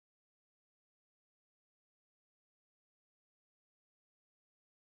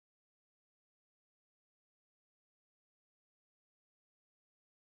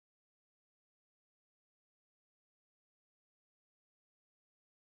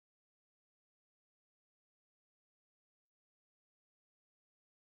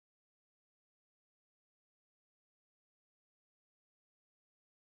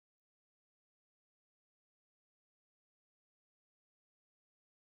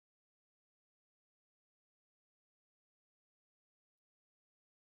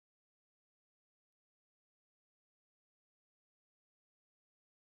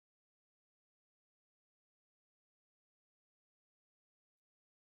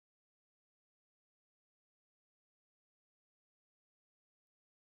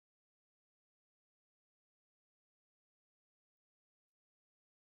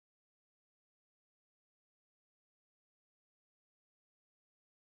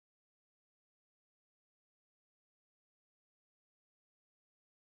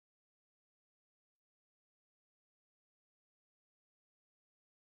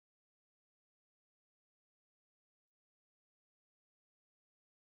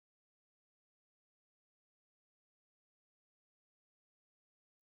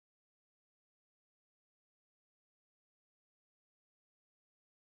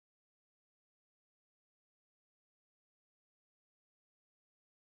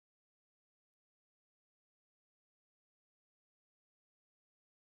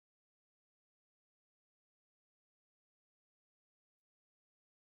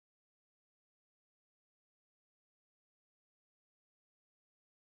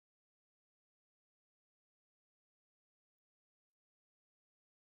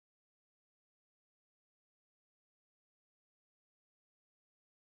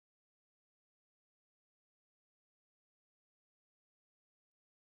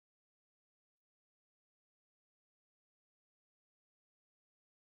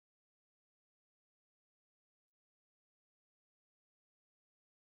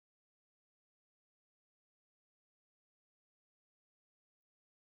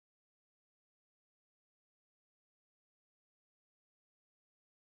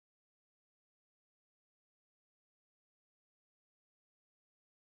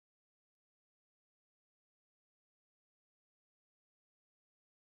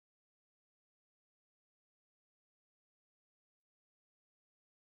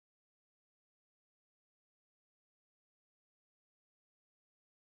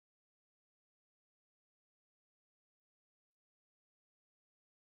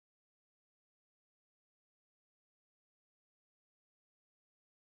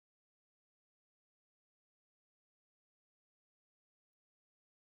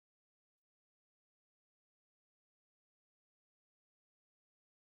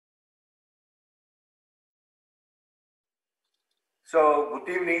So,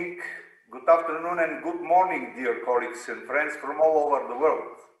 good evening, good afternoon, and good morning, dear colleagues and friends from all over the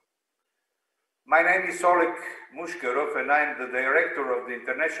world. My name is Oleg Mushkerov, and I am the director of the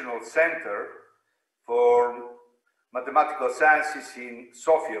International Center for Mathematical Sciences in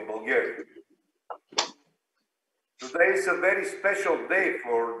Sofia, Bulgaria. Today is a very special day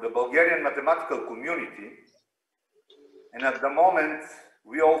for the Bulgarian mathematical community, and at the moment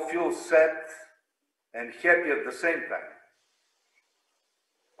we all feel sad and happy at the same time.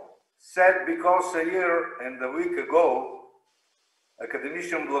 Sad because a year and a week ago,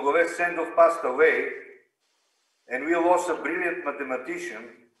 academician Blagovest Sendov passed away, and we lost a brilliant mathematician,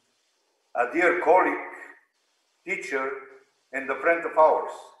 a dear colleague, teacher, and a friend of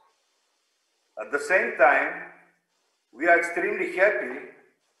ours. At the same time, we are extremely happy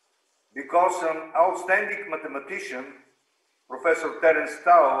because an outstanding mathematician, Professor Terence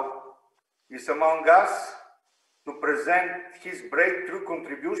is among us to present his breakthrough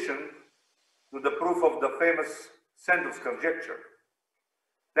contribution to the proof of the famous Sendov's conjecture.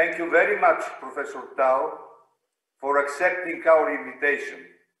 Thank you very much, Professor Tao, for accepting our invitation.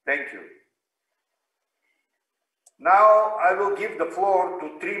 Thank you. Now I will give the floor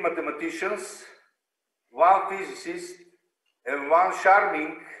to three mathematicians, one physicist, and one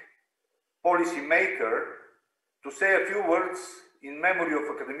charming policymaker to say a few words in memory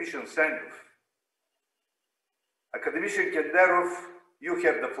of Academician Sendov. Academician Kenderov, you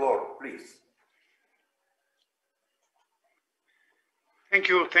have the floor, please. Thank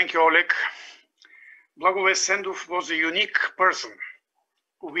you, Oleg. Blagovest Sendov was a unique person.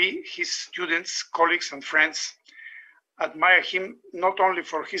 We, his students, colleagues, and friends, admire him not only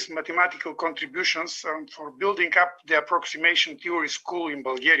for his mathematical contributions and for building up the approximation theory school in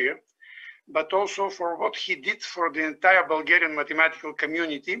Bulgaria, but also for what he did for the entire Bulgarian mathematical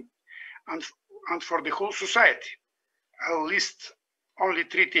community and for the whole society. I'll list only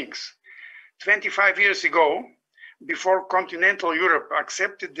three things. 25 years ago, before continental Europe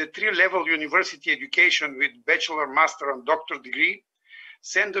accepted the three-level university education with bachelor, master, and doctor degree,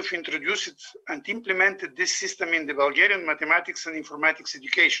 Sendov introduced and implemented this system in the Bulgarian mathematics and informatics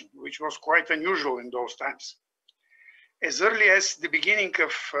education, which was quite unusual in those times. As early as the beginning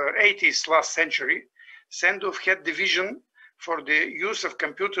of 80s last century, Sendov had the vision for the use of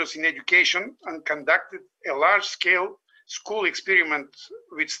computers in education and conducted a large-scale school experiment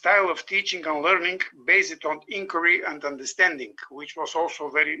with style of teaching and learning based on inquiry and understanding, which was also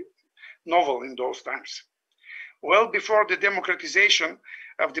very novel in those times. Well before the democratization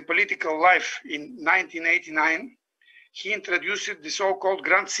of the political life in 1989, he introduced the so-called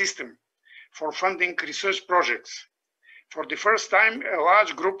grant system for funding research projects. For the first time, a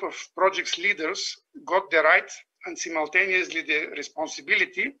large group of project leaders got the right and simultaneously the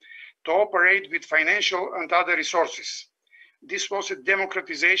responsibility to operate with financial and other resources. This was a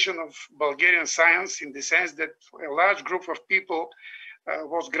democratization of Bulgarian science in the sense that a large group of people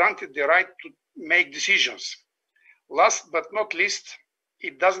was granted the right to make decisions. Last but not least,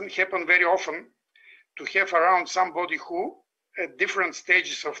 it doesn't happen very often to have around somebody who, at different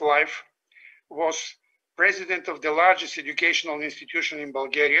stages of life, was president of the largest educational institution in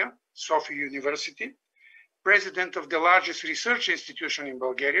Bulgaria, Sofia University, president of the largest research institution in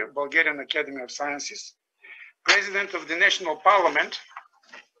Bulgaria, Bulgarian Academy of Sciences, president of the National Parliament,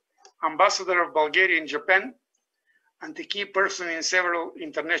 ambassador of Bulgaria in Japan, and a key person in several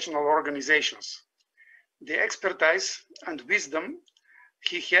international organizations. The expertise and wisdom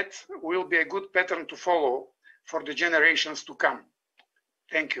he had will be a good pattern to follow for the generations to come.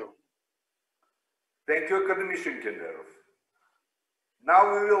 Thank you. Thank you, Academician Kenderov. Now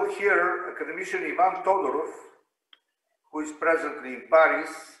we will hear Academician Ivan Todorov, who is presently in Paris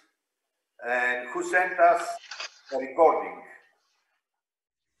and who sent us a recording.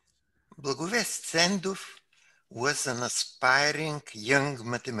 Blagovest Sendov was an aspiring young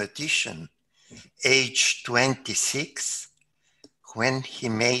mathematician, aged 26, when he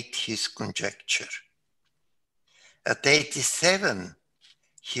made his conjecture. At 87,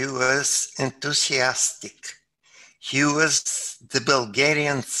 he was enthusiastic. He was the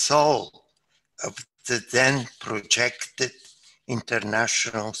Bulgarian soul of the then projected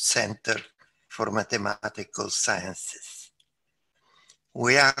International Center for Mathematical Sciences.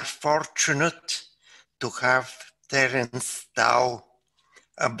 We are fortunate to have Terence Tao,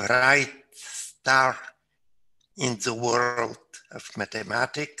 a bright star in the world of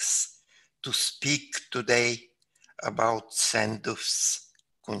mathematics, to speak today about Sendov's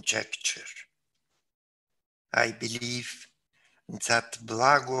conjecture. I believe that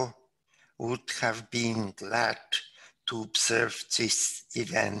Blago would have been glad to observe this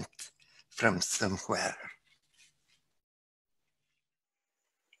event from somewhere.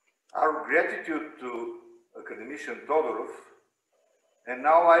 our gratitude to academician Todorov. And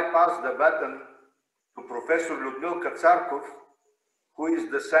now I pass the baton to Professor Lyudmil Katsarkov, who is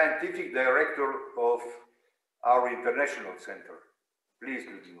the scientific director of our international center. Please,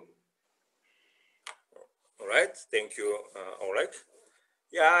 Lyudmil. All right, thank you, Oleg.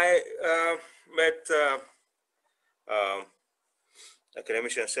 Yeah, I met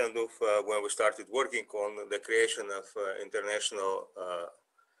academician Sendov when we started working on the creation of International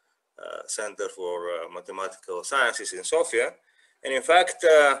Center for Mathematical Sciences in Sofia. And in fact,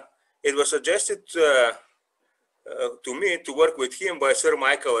 it was suggested to me to work with him by Sir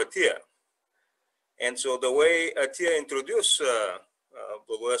Michael Atiyah. And so the way Atiyah introduced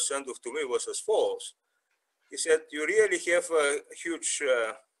Blagovest Sendov to me was as follows. He said, you really have a huge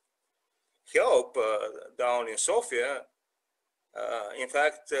help down in Sofia. In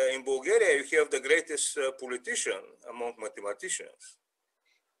fact, in Bulgaria, you have the greatest politician among mathematicians.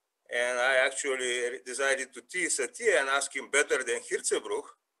 And I actually decided to tease Atiyah and ask him better than Hirzebruch.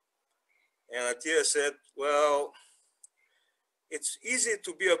 And Atiyah said, well, it's easy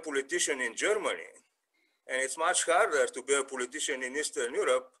to be a politician in Germany, and it's much harder to be a politician in Eastern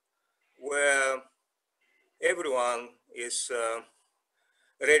Europe, where everyone is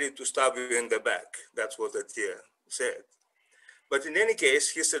ready to stab you in the back. That's what Atiyah said. But in any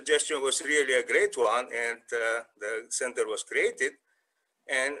case, his suggestion was really a great one, and the center was created.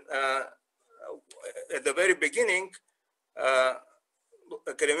 And at the very beginning,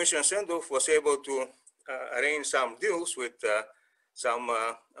 academician Sendov was able to arrange some deals with some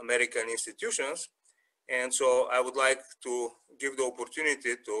American institutions. And so I would like to give the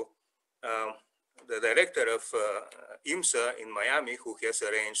opportunity to the director of IMSA in Miami, who has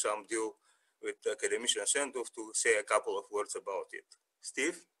arranged some deal with academician Sendov, to say a couple of words about it.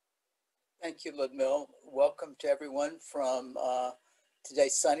 Steve? Thank you, Lyudmil. Welcome to everyone from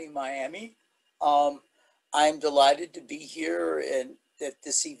today's sunny Miami. I'm delighted to be here at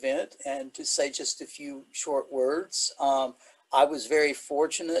this event and to say just a few short words. I was very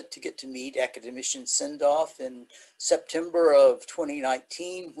fortunate to get to meet academician Sendov in September of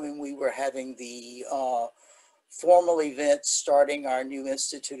 2019 when we were having the formal event starting our new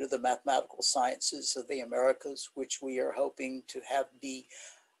Institute of the Mathematical Sciences of the Americas, which we are hoping to have be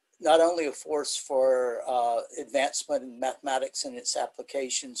not only a force for advancement in mathematics and its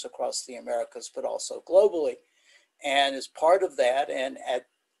applications across the Americas, but also globally. And as part of that, and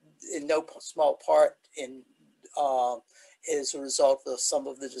in no small part as a result of some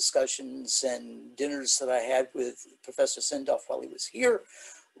of the discussions and dinners that I had with Professor Sendov while he was here,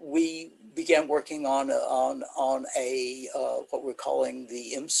 we began working on a what we're calling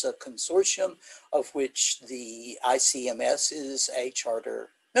the IMSA consortium, of which the ICMS is a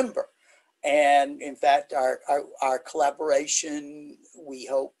charter member. And in fact, our collaboration, we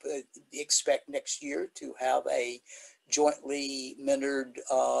hope, expect next year to have a jointly mentored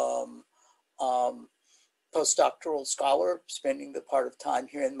postdoctoral scholar spending the part of time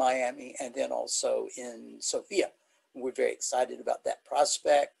here in Miami and then also in Sofia. We're very excited about that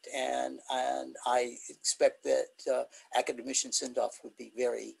prospect, and I expect that academician Sendov would be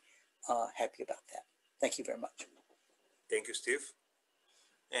very happy about that. Thank you very much. Thank you, Steve.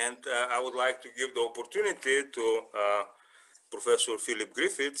 And I would like to give the opportunity to Professor Philip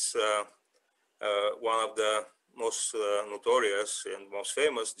Griffiths, one of the most notorious and most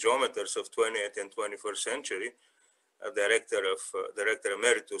famous geometers of 20th and 21st century, Director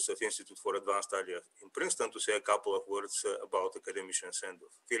Emeritus of Institute for Advanced Study in Princeton, to say a couple of words about academician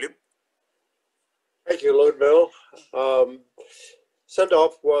Sendov. Philip? Thank you, Lyudmil.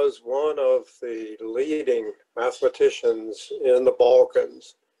 Sendov was one of the leading mathematicians in the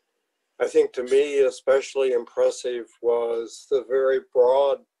Balkans. I think to me especially impressive was the very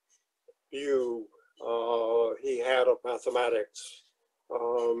broad view he had of mathematics.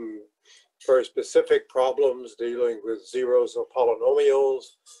 Very specific problems dealing with zeros of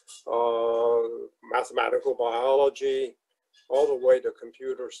polynomials, mathematical biology, all the way to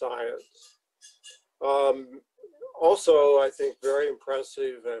computer science. Also, I think very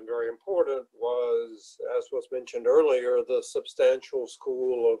impressive and very important was, as was mentioned earlier, the substantial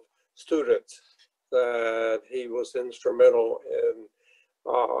school of students that he was instrumental in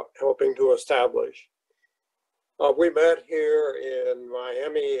helping to establish. We met here in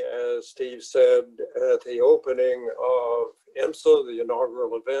Miami, as Steve said, at the opening of IMSA, the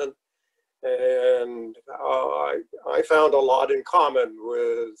inaugural event, and I found a lot in common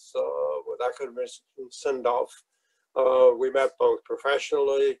with academician Sendov. We met both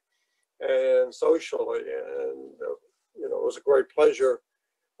professionally and socially, and it was a great pleasure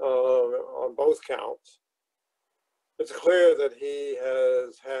on both counts. it's clear that he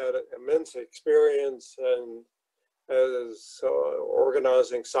has had immense experience and as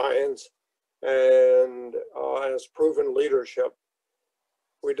organizing science and has proven leadership.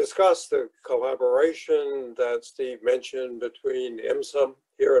 We discussed the collaboration that Steve mentioned between IMSA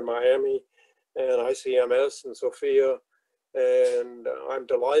here in Miami and ICMS-Sofia, and I'm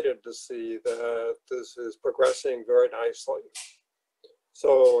delighted to see that this is progressing very nicely.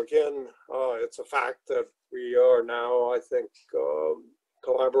 So again, it's a fact that we are now, I think,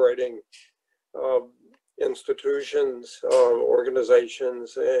 collaborating institutions,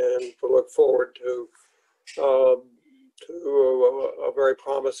 organizations, and we look forward to a very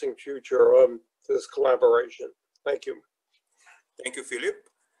promising future of this collaboration. Thank you. Thank you, Philip.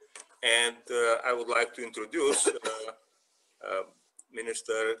 And I would like to introduce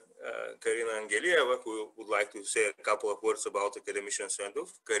Minister Karina Angelieva, who would like to say a couple of words about Academician Sendov.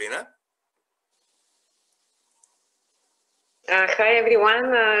 Karina? Hi, everyone.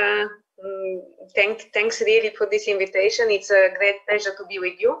 Thanks really for this invitation. It's a great pleasure to be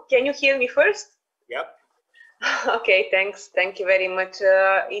with you. Can you hear me first? Yep. Okay, thanks. Thank you very much.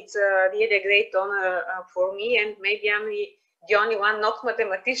 It's really a great honor for me, and maybe I'm the only one not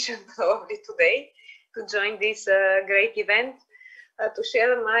mathematician probably today to join this great event. To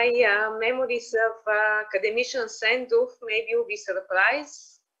share my memories of Academician Sendov. Maybe you'll be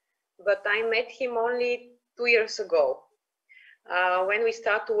surprised, but I met him only 2 years ago. When we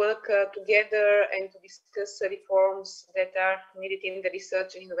start to work together and to discuss reforms that are needed in the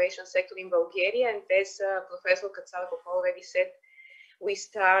research and innovation sector in Bulgaria. And as Professor Katsarkov already said, we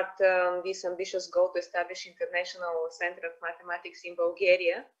start this ambitious goal to establish International Center of Mathematics in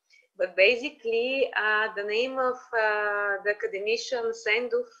Bulgaria. But basically, the name of the Academician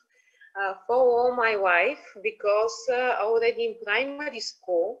Sendov follow my wife, because already in primary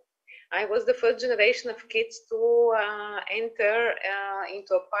school, I was the first generation of kids to enter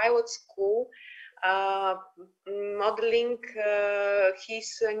into a pilot school, modeling his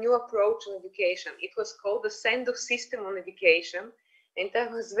new approach on education. It was called the Sendov system on education, and I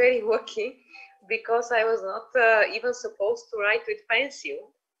was very lucky because I was not even supposed to write with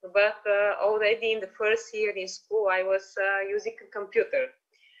pencil, but already in the first year in school, I was using a computer.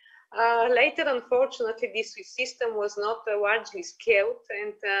 Later, unfortunately, this system was not largely scaled,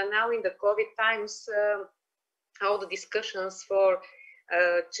 and now in the COVID times, all the discussions for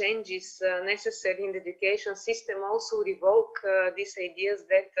changes necessary in the education system also revoke these ideas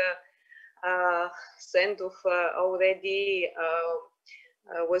that Sendov already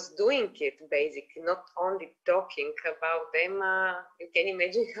was doing it, basically, not only talking about them. You can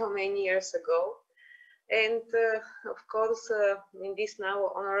imagine how many years ago. And of course, in this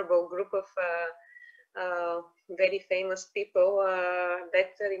now honorable group of very famous people,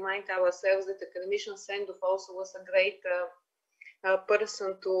 that remind ourselves that the Academician Sendov also was a great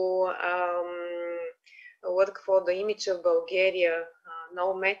person to work for the image of Bulgaria,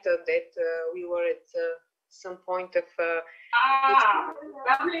 no matter that we were at some point of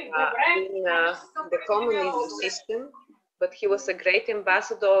in the communism system. But he was a great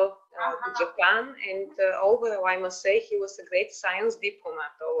ambassador to Japan, and overall, I must say, he was a great science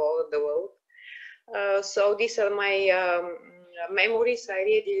diplomat all over the world. So these are my memories. I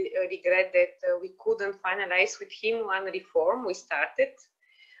really regret that we couldn't finalize with him one reform we started.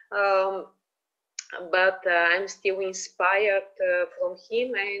 But I'm still inspired from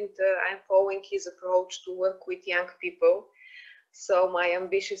him, and I'm following his approach to work with young people. So my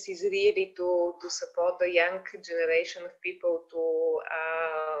ambition is really to support the young generation of people to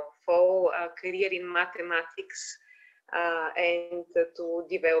follow a career in mathematics and to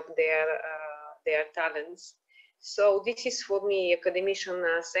develop their talents. So this is for me Academician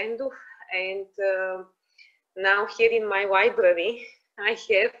Sendov, and now here in my library I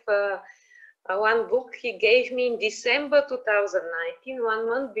have one book he gave me in December 2019, 1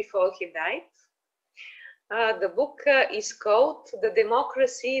 month before he died. The book is called "The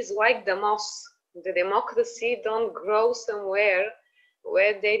Democracy is Like the Moss. The democracy don't grow somewhere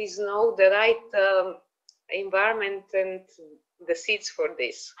where there is no the right environment and the seeds for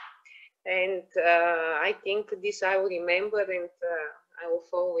this." And I think this I will remember, and I will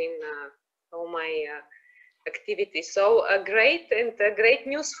follow in all my activities. So great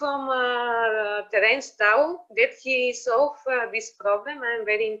news from Terence that he solved this problem. I'm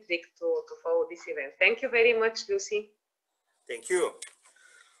very intrigued to follow this event. Thank you very much, Lucy. Thank you.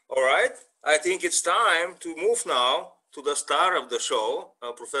 All right, I think it's time to move now to the star of the show,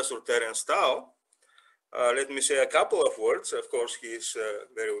 Professor Terence. Let me say a couple of words. Of course, he's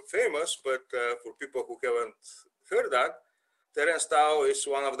very famous, but for people who haven't heard that, Terence is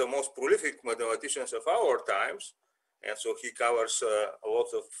one of the most prolific mathematicians of our times, And so he covers a lot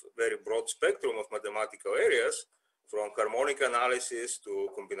of very broad spectrum of mathematical areas, from harmonic analysis to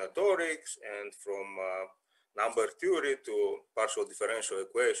combinatorics, and from number theory to partial differential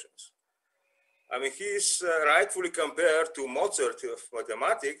equations. I mean, he is rightfully compared to Mozart of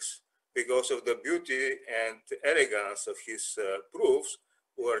mathematics because of the beauty and elegance of his proofs,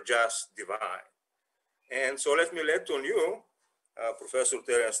 who are just divine. And so let me let on you Professor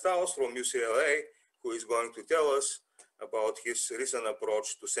Terence from UCLA, who is going to tell us about his recent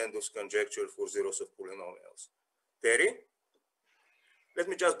approach to Sendov's conjecture for zeros of polynomials. Terry? Let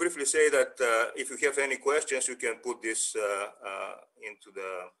me just briefly say that if you have any questions, you can put this into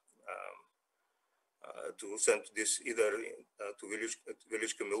the, to send this either to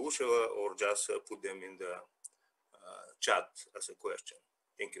Velichka Milusheva or just put them in the chat as a question.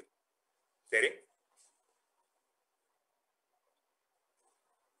 Thank you. Terry?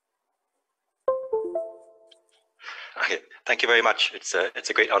 Okay, thank you very much. It's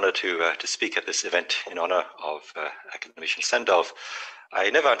a great honor to speak at this event in honor of academician Sendov. I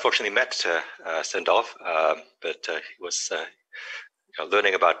never unfortunately met Sendov, but he was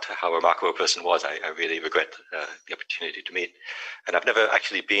learning about how remarkable a person was. I really regret the opportunity to meet. And I've never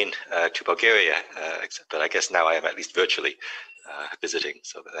actually been to Bulgaria, but I guess now I am at least virtually visiting,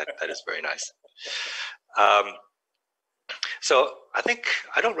 so that is very nice. So I think,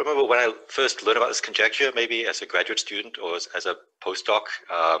 I don't remember when I first learned about this conjecture, maybe as a graduate student or as a postdoc.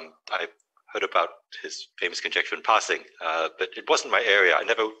 I heard about his famous conjecture in passing, but it wasn't my area. I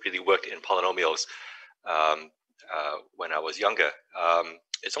never really worked in polynomials when I was younger.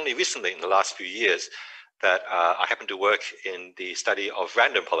 It's only recently, in the last few years, that I happened to work in the study of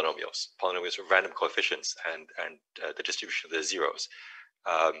random polynomials with random coefficients and the distribution of their zeros.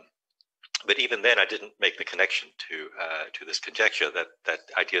 But even then, I didn't make the connection to this conjecture that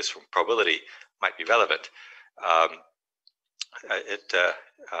ideas from probability might be relevant. It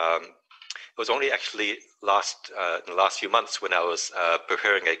was only actually in the last few months when I was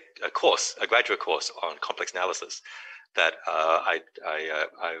preparing a graduate course on complex analysis, that I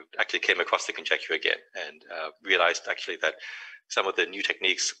actually came across the conjecture again and realized actually that some of the new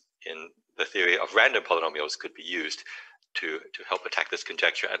techniques in the theory of random polynomials could be used to help attack this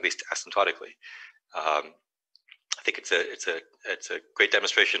conjecture, at least asymptotically. I think it's a great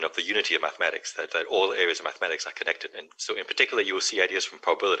demonstration of the unity of mathematics, that all areas of mathematics are connected. And so in particular, you will see ideas from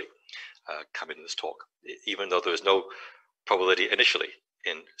probability come in this talk, even though there was no probability initially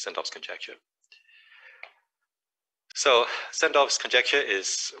in Sendov's conjecture. So Sendov's conjecture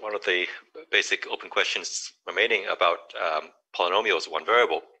is one of the basic open questions remaining about polynomials of one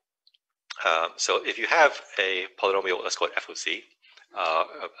variable. So if you have a polynomial, let's call it f of z,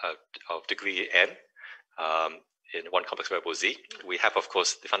 of degree n, in one complex variable z, we have, of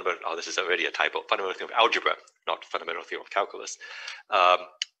course, the fundamental, this is already a typo, fundamental theorem of algebra, not fundamental theorem of calculus.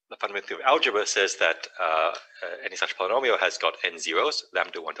 The fundamental theorem of algebra says that any such polynomial has got n zeros,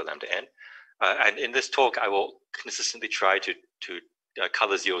 lambda 1 to lambda n. And in this talk, I will consistently try to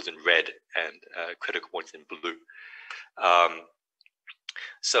color zeros in red and critical points in blue.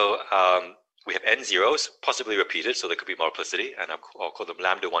 We have n zeros, possibly repeated, so there could be multiplicity, and I'll call them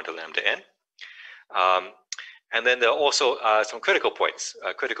lambda 1 to lambda n. And then there are also some critical points.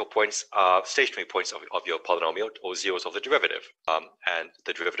 Critical points are stationary points of your polynomial, or zeros of the derivative. And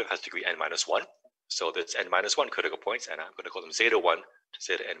the derivative has degree n minus 1. So there's n minus 1 critical points, and I'm going to call them zeta 1 to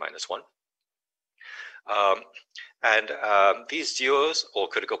zeta n minus 1. These zeros, or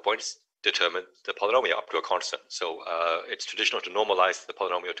critical points, determine the polynomial up to a constant. So it's traditional to normalize the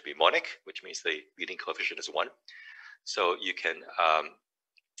polynomial to be monic, which means the leading coefficient is 1. So you can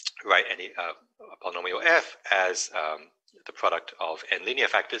write any polynomial f as the product of n linear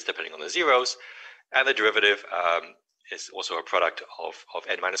factors depending on the zeros, and the derivative is also a product of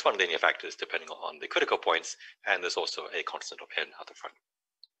n minus 1 linear factors depending on the critical points, and there's also a constant of n at the front.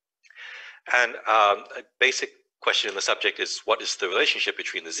 And a basic question in the subject is, what is the relationship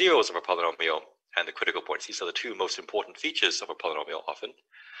between the zeros of a polynomial and the critical points? These are the two most important features of a polynomial often.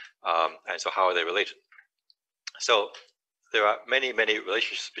 And so how are they related? So there are many, many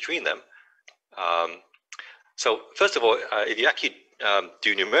relationships between them. So first of all, if you actually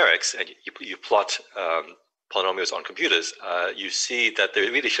do numerics and you plot polynomials on computers, you see that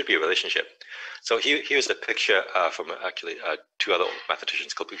there really should be a relationship. So here's a picture from actually two other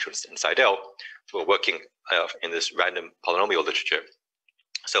mathematicians, Colloquium and Seidel, who are working in this random polynomial literature.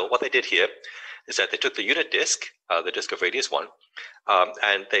 So what they did here is that they took the unit disk, the disk of radius 1,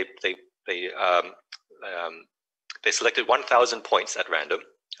 and they selected 1,000 points at random,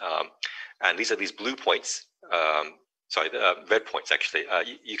 and these are these blue points. Sorry, the red points actually.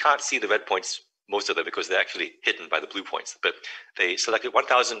 You can't see the red points most of them because they're actually hidden by the blue points. But they selected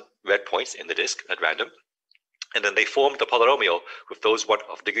 1,000 red points in the disk at random, and then they formed the polynomial with those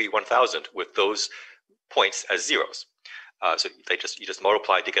of degree 1,000 with those points as zeros. So you just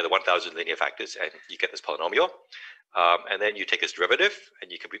multiply together 1,000 linear factors, and you get this polynomial. And then you take its derivative,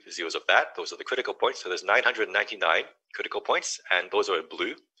 and you complete the zeros of that. Those are the critical points. So there's 999 critical points, and those are in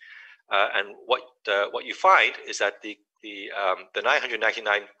blue. And what you find is that the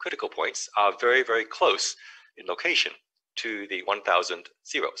 999 critical points are very, very close in location to the 1,000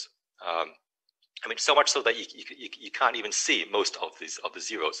 zeros. I mean, so much so that you can't even see most of the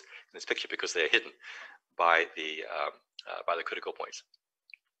zeros in this picture because they're hidden by the critical points.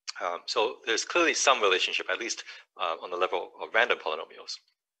 So there's clearly some relationship, at least on the level of random polynomials.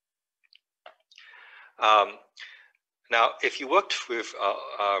 Now, if you worked with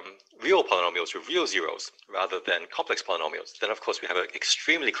real polynomials, with real zeros, rather than complex polynomials, then of course we have an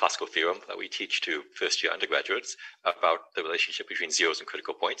extremely classical theorem that we teach to first-year undergraduates about the relationship between zeros and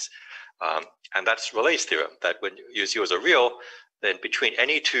critical points. And that's Rayleigh's theorem, that when your zeros are real, then between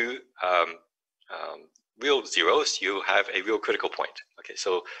any two real zeros, you have a real critical point. Okay,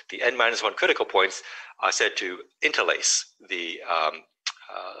 so the n-1 critical points are said to interlace the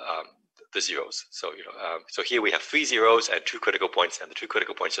zeros. So so here we have 3 zeros and 2 critical points, and the 2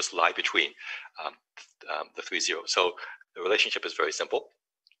 critical points just lie between the 3 zeros. So the relationship is very simple,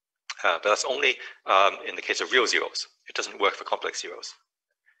 but that's only in the case of real zeros. It doesn't work for complex zeros.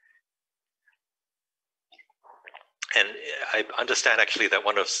 And I understand actually that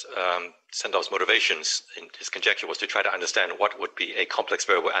one of Sendov's motivations in his conjecture was to try to understand what would be a complex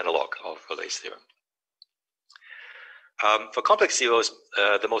variable analog of Rayleigh's theorem. For complex zeros,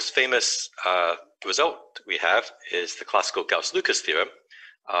 the most famous result we have is the classical Gauss-Lucas theorem.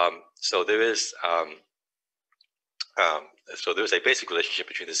 So there is a basic relationship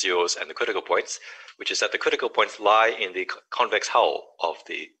between the zeros and the critical points, which is that the critical points lie in the convex hull of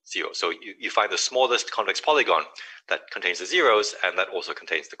the zero. So you find the smallest convex polygon that contains the zeros, and that also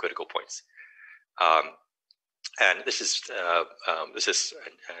contains the critical points. And this is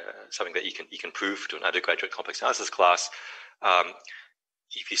something that you can prove to an undergraduate complex analysis class.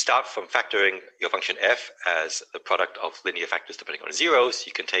 If you start from factoring your function f as the product of linear factors depending on zeros,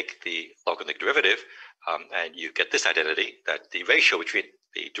 you can take the logarithmic derivative, and you get this identity that the ratio between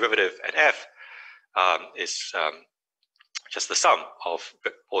the derivative and f is just the sum of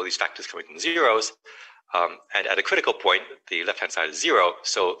all these factors coming from zeros. And at a critical point, the left-hand side is 0.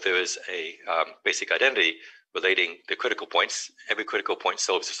 So there is a basic identity relating the critical points. Every critical point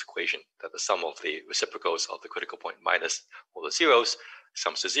solves this equation, that the sum of the reciprocals of the critical point minus all the zeros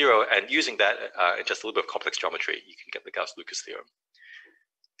sums to 0. And using that in just a little bit of complex geometry, you can get the Gauss-Lucas theorem.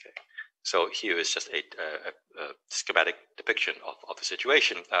 Okay. So here is just a schematic depiction of the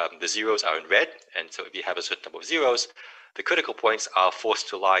situation. The zeros are in red, and so if you have a certain number of zeros, the critical points are forced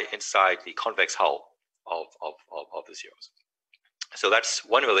to lie inside the convex hull of the zeros. So that's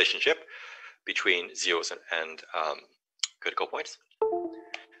one relationship between zeros and critical points.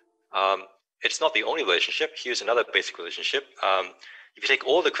 It's not the only relationship. Here's another basic relationship. If you take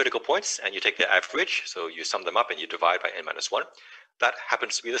all the critical points and you take their average, so you sum them up and you divide by n-1, that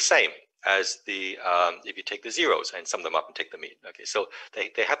happens to be the same as the if you take the zeros and sum them up and take the mean. Okay, so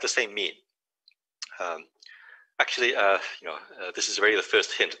they have the same mean. Actually, this is already the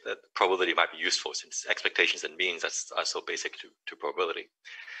first hint that probability might be useful, since expectations and means are so basic to probability.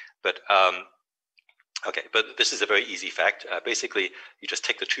 But okay, but this is a very easy fact. Basically, you just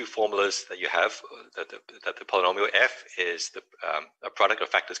take the two formulas that you have, that the polynomial f is a product of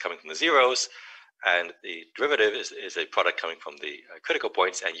factors coming from the zeros, and the derivative is a product coming from the critical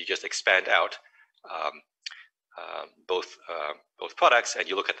points, and you just expand out both products, and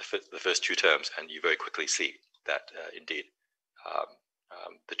you look at the first two terms, and you very quickly see that indeed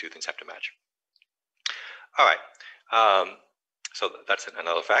the two things have to match. All right, so that's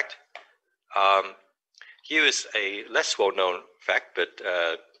another fact. Here is a less well-known fact, but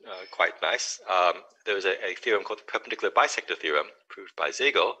quite nice. There was a theorem called the perpendicular bisector theorem, proved by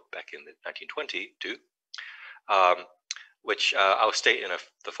Zegel back in 1922, which I'll state in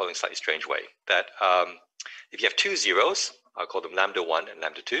the following slightly strange way, that if you have two zeros, I'll call them lambda1 and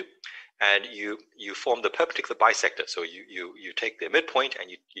lambda2, and you form the perpendicular bisector. So you take the midpoint and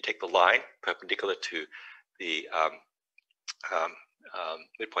you take the line perpendicular to the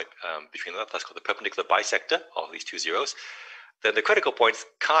midpoint between them. That's called the perpendicular bisector of these two zeros. Then the critical points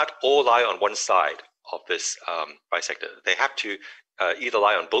can't all lie on one side of this bisector. They have to either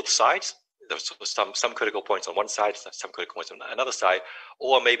lie on both sides, there's some critical points on one side, some critical points on another side,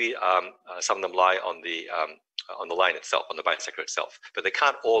 or maybe some of them lie on the line itself, on the bisector itself, but they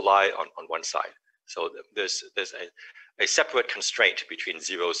can't all lie on one side. So there's a separate constraint between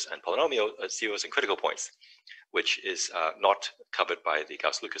zeros and zeros and critical points, which is not covered by the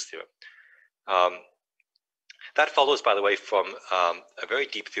Gauss-Lucas theorem. That follows, by the way, from a very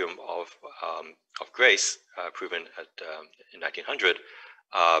deep theorem of Grace, proven in 1900,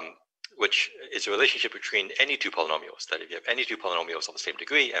 which is a relationship between any two polynomials. That if you have any two polynomials of the same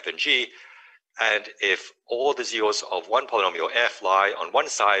degree, f and g, and if all the zeros of one polynomial f lie on one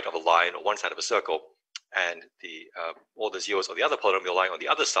side of a line or one side of a circle, and all the zeros of the other polynomial lie on the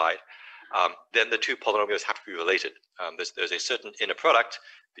other side, then the two polynomials have to be related. There's a certain inner product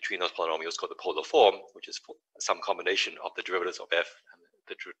between those polynomials called the polar form, which is some combination of the derivatives of f and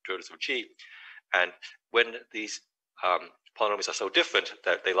the derivatives of g. And when these polynomials are so different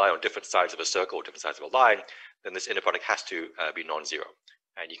that they lie on different sides of a circle or different sides of a line, then this inner product has to be non-zero.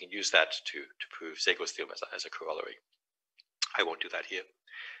 And you can use that to prove Sego's theorem as a corollary. I won't do that here.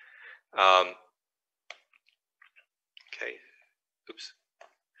 Okay, oops.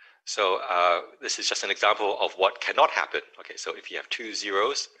 So this is just an example of what cannot happen. Okay, so if you have two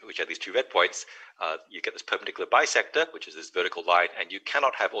zeros, which are these two red points, you get this perpendicular bisector, which is this vertical line, and you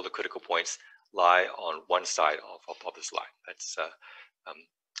cannot have all the critical points lie on one side of this line. That's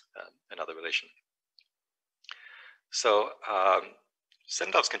another relation. So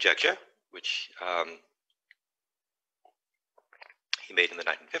Sendov's conjecture, which he made in the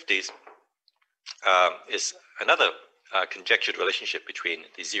 1950s, is another conjectured relationship between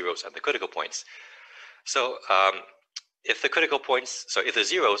the zeros and the critical points. So if the critical points, so if the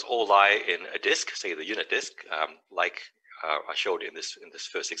zeros all lie in a disk, say the unit disk, like I showed in this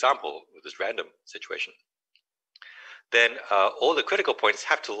first example with this random situation, then all the critical points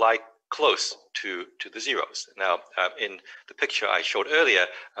have to lie close to the zeros. Now, in the picture I showed earlier,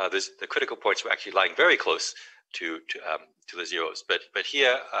 the critical points were actually lying very close to the zeros, but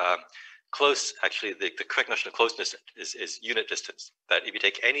here close, actually the correct notion of closeness is unit distance. That if you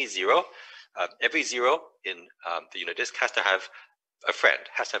take any zero, every zero in the unit disk has to have a friend,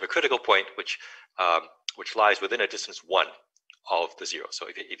 has to have a critical point which lies within a distance 1 of the zero. So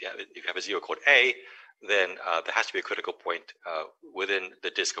if you have a zero called A, then there has to be a critical point within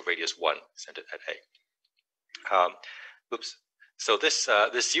the disk of radius 1 centered at A. Oops. So this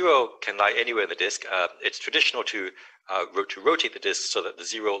zero can lie anywhere in the disk. It's traditional to rotate the disk so that the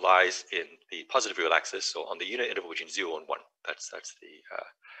zero lies in the positive real axis, so on the unit interval between 0 and 1. That's the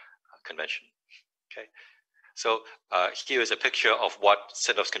convention. Okay. So here is a picture of what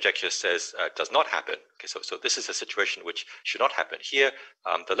Sendov's conjecture says does not happen. Okay, so this is a situation which should not happen. Here,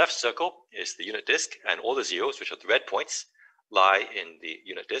 the left circle is the unit disk, and all the zeros, which are the red points, lie in the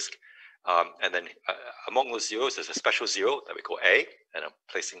unit disk. And then among those zeros, there's a special zero that we call A, and I'm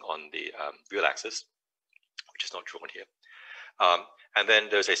placing on the real axis, which is not drawn here. And then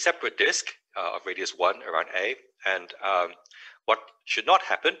there's a separate disk of radius 1 around A, and what should not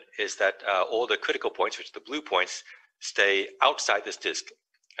happen is that all the critical points, which are the blue points, stay outside this disk,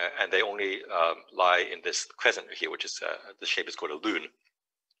 and they only lie in this crescent here, which is the shape is called a lune.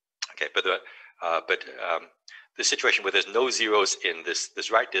 Okay, but the situation where there's no zeros in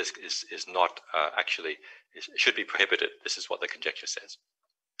this right disk is not actually, it should be prohibited. This is what the conjecture says.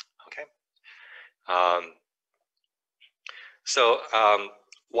 Okay.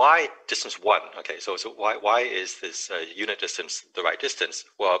 Why distance 1? Okay, so why is this unit distance the right distance?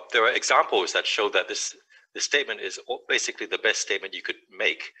 Well, there are examples that show that this statement is basically the best statement you could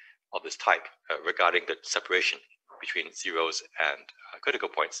make of this type regarding the separation between zeros and critical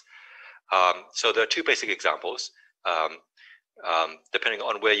points. So there are two basic examples, depending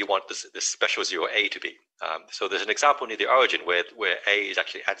on where you want this special zero A to be. So there's an example near the origin where A is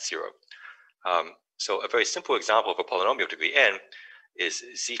actually at 0. So a very simple example of a polynomial of degree n is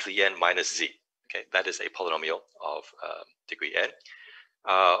z to the n minus z. Okay, that is a polynomial of degree n.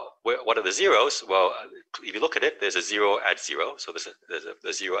 What are the zeros? Well, if you look at it, there's a 0 at 0, so there's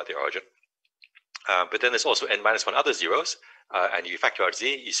a 0 at the origin. But then there's also n minus 1 other zeros, and you factor out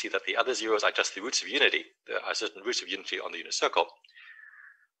z, you see that the other zeros are just the roots of unity. There are certain roots of unity on the unit circle.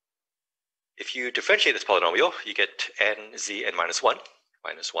 If you differentiate this polynomial, you get n z n minus 1,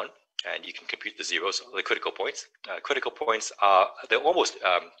 and you can compute the zeros, the critical points. Critical points they're almost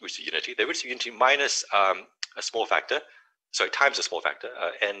roots of unity. They're roots of unity minus a small factor, times a small factor,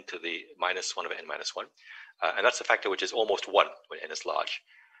 n to the minus 1 of n minus 1. And that's a factor which is almost 1 when n is large.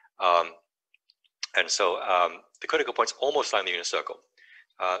 And so the critical points almost lie in the unit circle.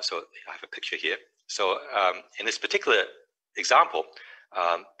 So I have a picture here. So in this particular example,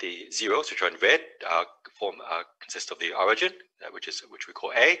 The zeros, which are in red, consist of the origin, which we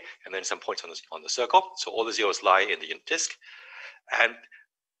call A, and then some points on the circle. So all the zeros lie in the unit disk, and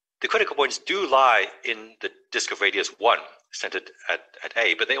the critical points do lie in the disk of radius 1, centered at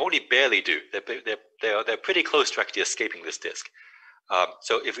A, but they only barely do. They're pretty close to actually escaping this disk.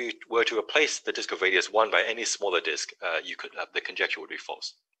 So if we were to replace the disk of radius 1 by any smaller disk, the conjecture would be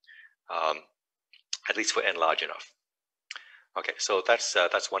false, at least for n large enough. Okay, so that's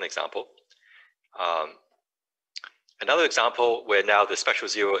one example. Another example where now the special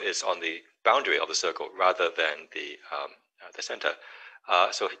zero is on the boundary of the circle rather than the center.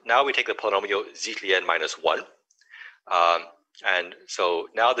 So now we take the polynomial zn minus 1. And so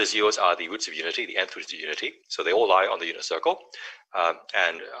now the zeros are the roots of unity, the nth roots of unity. So they all lie on the unit circle.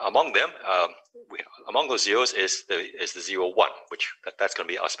 And among them, among those zeros is the 0, 1, that's going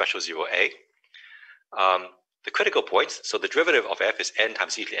to be our special 0a. The critical points, so the derivative of f is n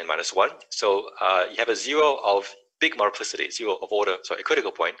times n minus 1. So you have a zero of big multiplicity, a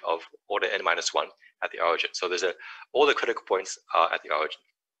critical point of order n minus 1 at the origin. So all the critical points are at the origin.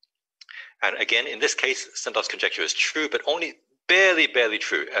 And again, in this case, Sendov's conjecture is true, but only barely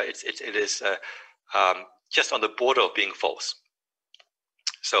true. It is just on the border of being false.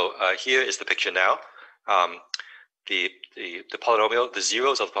 So here is the picture now. The polynomial, the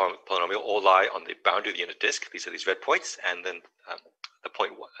zeros of the polynomial all lie on the boundary of the unit disk. These are these red points, and then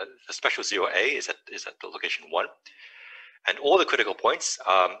the special 0a is at the location 1. And all the critical points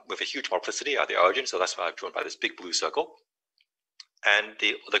with a huge multiplicity are the origin, so that's why I've drawn by this big blue circle. And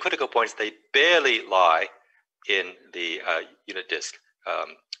the critical points, they barely lie in the unit disk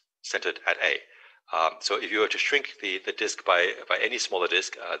centered at A. So if you were to shrink the disk by any smaller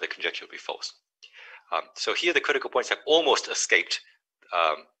disk, the conjecture would be false. So here the critical points have almost escaped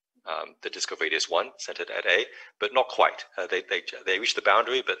the disk of radius 1 centered at A, but not quite. They reach the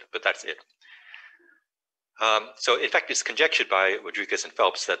boundary, but that's it. So in fact, it's conjectured by Rodriguez and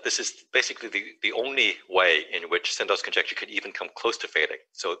Phelps that this is basically the only way in which Sendov's conjecture can even come close to failing.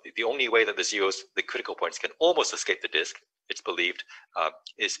 So the only way that the critical points can almost escape the disk, it's believed,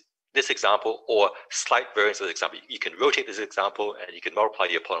 is this example or slight variance of this example. You can rotate this example and you can multiply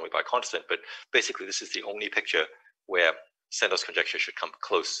your polynomial by a constant, but basically this is the only picture where Sendov's conjecture should come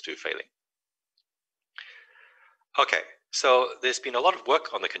close to failing. Okay, so there's been a lot of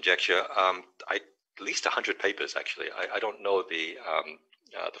work on the conjecture. At least 100 papers, actually. I don't know the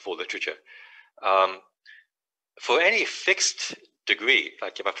full literature. For any fixed degree,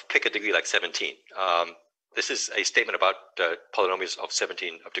 like if I pick a degree like 17, this is a statement about polynomials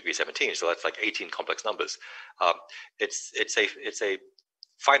of degree 17, so that's like 18 complex numbers. It's a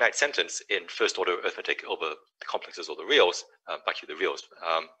finite sentence in first order arithmetic over the complexes or the reals, actually the reals.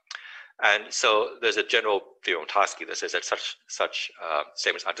 And so there's a general theorem Tarski that says that such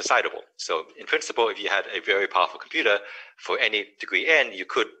statements are decidable. So in principle, if you had a very powerful computer, for any degree n, you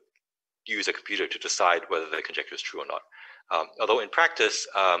could use a computer to decide whether the conjecture is true or not. Although in practice,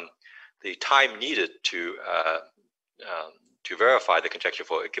 the time needed to verify the conjecture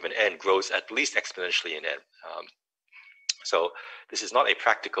for a given n grows at least exponentially in n. So this is not a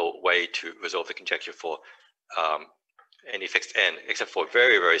practical way to resolve the conjecture for any fixed n, except for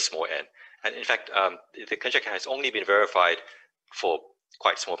very, very small n. And in fact, the conjecture has only been verified for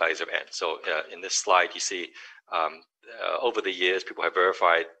quite small values of n. So in this slide, you see over the years, people have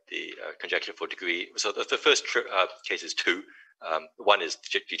verified the conjecture for degree. So the first case is 2. 1 is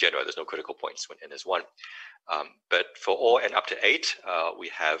degenerate. There's no critical points when n is 1. But for all n up to 8,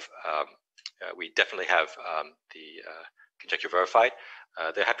 we definitely have the conjecture verified.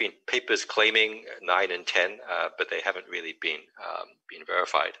 There have been papers claiming 9 and 10, but they haven't really been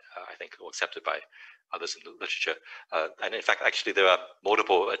verified, I think, or accepted by others in the literature. And in fact, actually, there are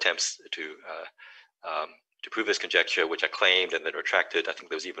multiple attempts to prove this conjecture, which are claimed and then retracted. I think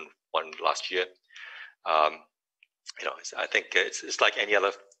there was even one last year. I think it's like any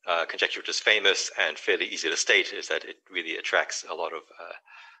other conjecture which is famous and fairly easy to state, is that it really attracts a lot of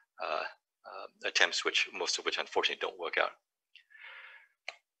attempts, most of which unfortunately don't work out.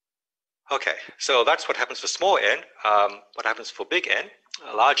 Okay, so that's what happens for small n. What happens for big n,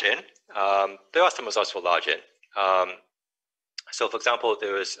 large n? There are some results for large n. So for example,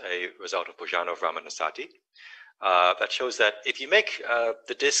 there is a result of Bojanov, Raman, and Sati that shows that if you make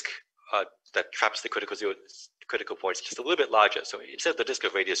the disk that traps the critical points just a little bit larger, so instead of the disk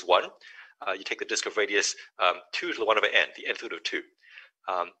of radius 1, you take the disk of radius 2 to the 1 over n, the nth root of 2.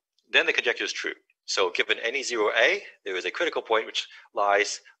 Then the conjecture is true. So given any 0a, there is a critical point which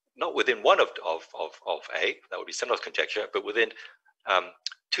lies not within 1 of A, that would be Sendov's conjecture, but within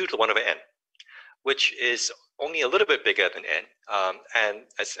 2 to the 1 over n, which is only a little bit bigger than n, and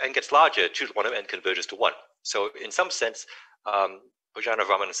as n gets larger, 2 to the 1 of n converges to 1. So in some sense, Bojanov,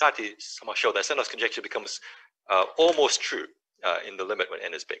 Raman, and Sati somehow show that Sendov's conjecture becomes almost true in the limit when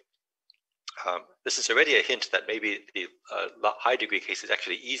n is big. This is already a hint that maybe the high degree case is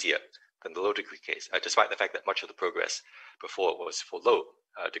actually easier than the low degree case, despite the fact that much of the progress before was for low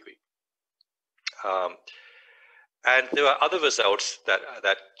degree. And there are other results that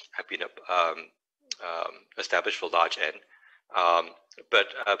have been established for large n, but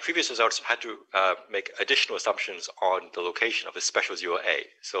previous results had to make additional assumptions on the location of a special zero A.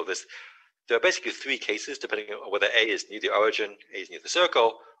 So there are basically 3 cases, depending on whether A is near the origin, A is near the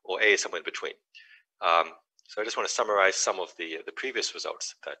circle, or A is somewhere in between. So I just want to summarize some of the previous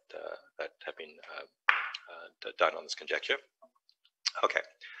results that have been done on this conjecture. Okay.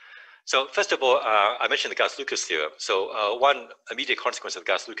 So first of all, I mentioned the Gauss-Lucas theorem. So one immediate consequence of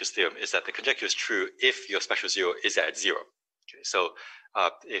the Gauss-Lucas theorem is that the conjecture is true if your special zero is at 0. Okay, so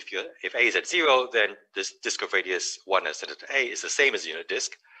if A is at 0, then this disk of radius 1 as centered to A is the same as the unit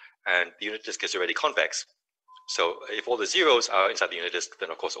disk, and the unit disk is already convex. So if all the zeros are inside the unit disk, then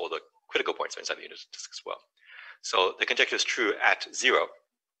of course all the critical points are inside the unit disk as well. So the conjecture is true at 0.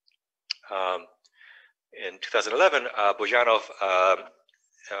 In 2011, Bojanov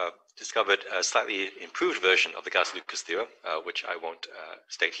discovered a slightly improved version of the Gauss-Lucas theorem, which I won't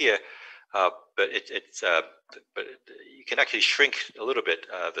state here, but you can actually shrink a little bit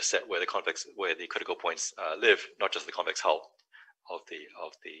the set where the critical points live, not just the convex hull of the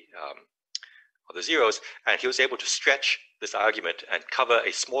zeros, and he was able to stretch this argument and cover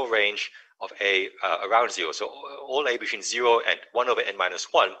a small range of A around 0. So all A between 0 and 1 over n minus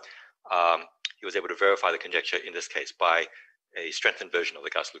 1, he was able to verify the conjecture in this case by a strengthened version of the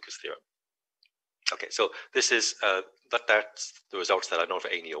Gauss-Lucas theorem. Okay, so this is that's the results that are known for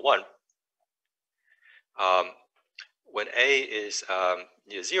A near 1. When A is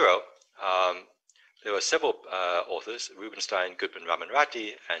near 0, there were several authors, Rubinstein, Goodman,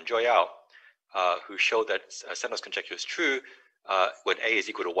 Raman-Ratti, and Joyal, who showed that Sendov's conjecture is true when A is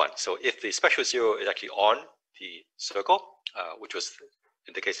equal to 1. So if the special zero is actually on the circle, which was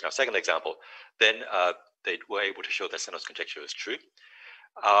in the case in our second example, then they were able to show that Sendov's conjecture is true.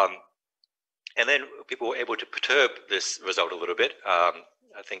 And then people were able to perturb this result a little bit.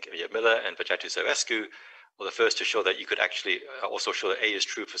 I think Miller and Vajatu-Sarescu were the first to show that you could actually also show that A is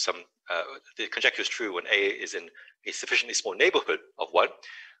true for some, the conjecture is true when A is in a sufficiently small neighborhood of 1,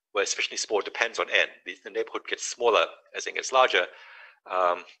 where sufficiently small depends on n. The neighborhood gets smaller as n gets larger.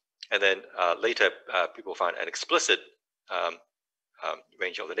 And then later, people found an explicit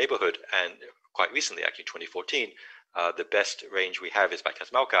range of the neighborhood. And quite recently, actually 2014, the best range we have is by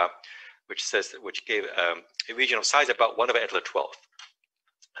Kazmauka, which gave a region of size about 1 over n to the 12th.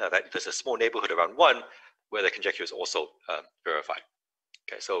 That there's a small neighborhood around 1 where the conjecture is also verified.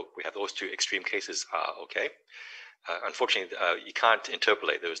 Okay, so we have those 2 extreme cases. Okay. Unfortunately, you can't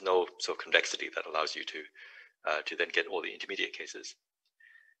interpolate. There is no sort of convexity that allows you to then get all the intermediate cases.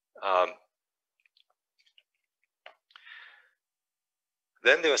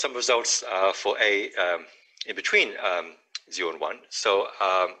 Then there are some results for A in between 0 and 1. So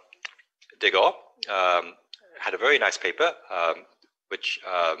Degas had a very nice paper, which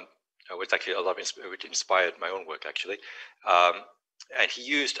was actually a lot of which inspired my own work actually. And he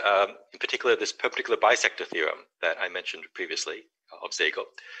used, in particular, this perpendicular bisector theorem that I mentioned previously of Zegel,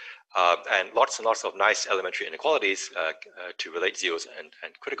 and lots of nice elementary inequalities to relate zeros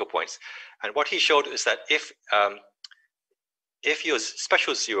and critical points. And what he showed is that if your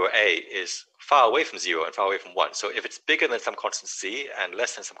special zero A is far away from 0 and far away from 1, so if it's bigger than some constant c and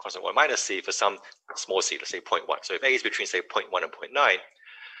less than some constant 1 minus c for some small c, let's say 0.1. So if A is between, say, 0.1 and 0.9,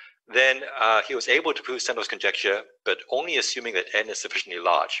 then he was able to prove Sendov's conjecture, but only assuming that n is sufficiently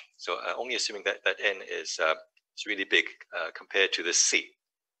large. So only assuming that n is really big compared to this c.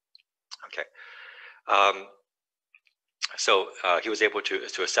 Okay. So he was able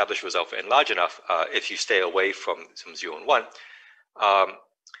to establish a result for n large enough if you stay away from 0 and 1.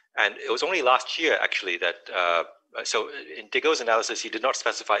 And it was only last year, actually, that so in Degas' analysis, he did not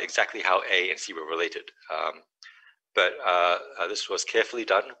specify exactly how A and C were related. But this was carefully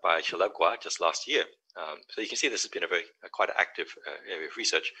done by Chalebgua just last year. So you can see this has been a quite an active area of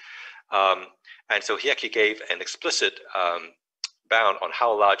research. And so he actually gave an explicit bound on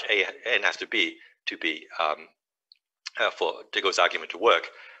how large n has to be for Degas' argument to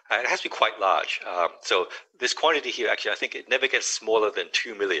work. It has to be quite large. So this quantity here, actually, I think it never gets smaller than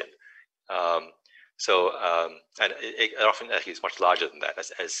 2 million. And it often actually is much larger than that.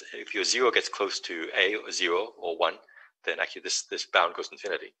 As if your 0 gets close to A or 0 or 1, then actually this bound goes to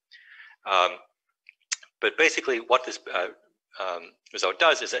infinity. But basically what this result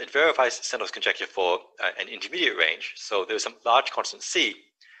does is that it verifies Sendov's conjecture for an intermediate range. So there's some large constant C,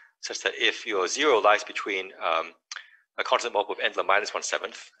 such that if your 0 lies between a constant multiple of n to the minus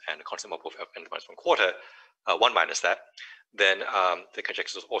 1/7 and a constant multiple of n to the minus 1/4, 1 minus that, then the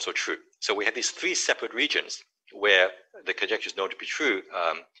conjecture is also true. So we have these 3 separate regions where the conjecture is known to be true,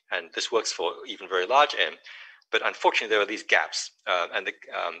 and this works for even very large n. But unfortunately, there are these gaps, and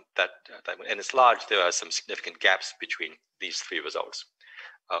when n is large, there are some significant gaps between these 3 results,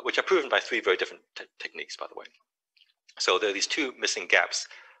 which are proven by 3 very different techniques, by the way. So there are these 2 missing gaps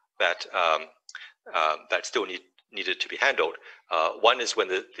that that still needed to be handled. One is when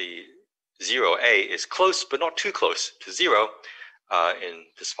the 0 A is close, but not too close to 0 in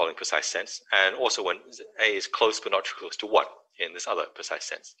this following precise sense, and also when A is close, but not too close to 1 in this other precise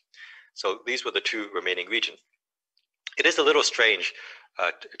sense. So these were the 2 remaining regions. It is a little strange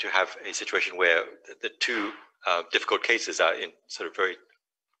to have a situation where the 2 difficult cases are in sort of very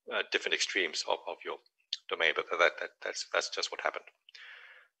different extremes of your domain, but that's just what happened.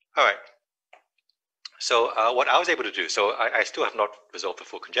 All right. So what I was able to do, so I still have not resolved the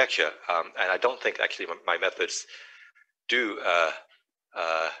full conjecture, and I don't think actually my methods do,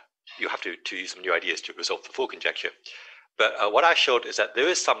 you have to use some new ideas to resolve the full conjecture. But what I showed is that there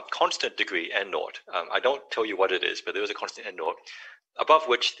is some constant degree n naught. I don't tell you what it is, but there is a constant n naught, above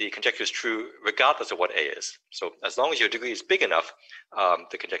which the conjecture is true regardless of what A is. So as long as your degree is big enough,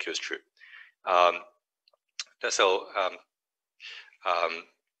 the conjecture is true.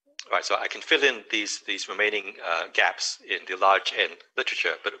 Right, so I can fill in these remaining gaps in the large n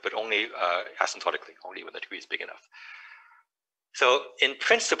literature, but only asymptotically, only when the degree is big enough. So in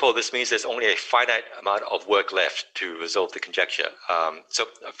principle, this means there's only a finite amount of work left to resolve the conjecture. So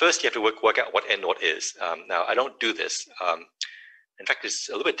first you have to work out what n naught is. Now I don't do this. In fact, it's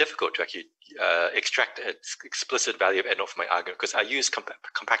a little bit difficult to actually extract an explicit value of n naught from my argument because I use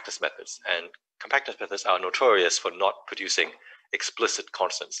compactness methods, and compactness methods are notorious for not producing explicit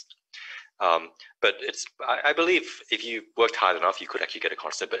constants. But I believe if you worked hard enough, you could actually get a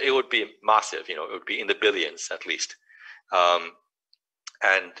constant, but it would be massive, it would be in the billions at least.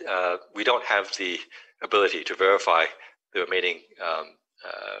 And we don't have the ability to verify the remaining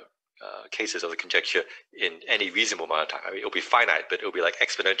cases of the conjecture in any reasonable amount of time. I mean, it'll be finite, but it'll be like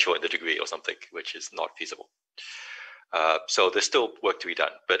exponential in the degree or something, which is not feasible. So there's still work to be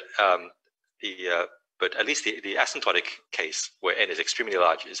done, but but at least the asymptotic case where n is extremely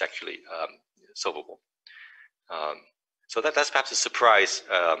large is actually solvable. So that's perhaps a surprise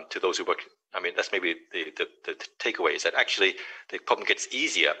to those who work. I mean, that's maybe the takeaway is that actually the problem gets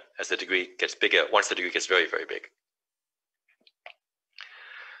easier as the degree gets bigger, once the degree gets very, very big.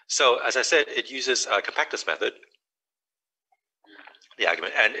 So as I said, it uses a compactness method, the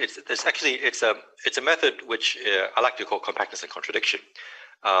argument, and it's a method which I like to call compactness and contradiction.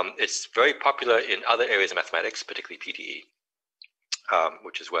 It's very popular in other areas of mathematics, particularly PTE,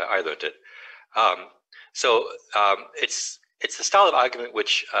 which is where I learned it. It's a style of argument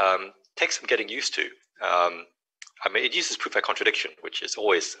which takes some getting used to. I mean, it uses proof by contradiction, which is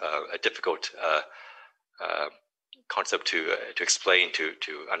always a difficult concept to explain to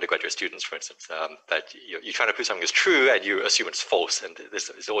undergraduate students, for instance, that you're trying to prove something is true and you assume it's false, and this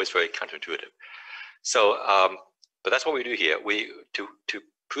is always very counterintuitive. So, but that's what we do here. To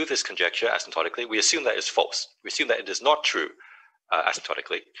prove this conjecture asymptotically, we assume that it's false. We assume that it is not true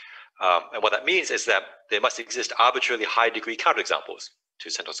asymptotically. And what that means is that there must exist arbitrarily high degree counterexamples to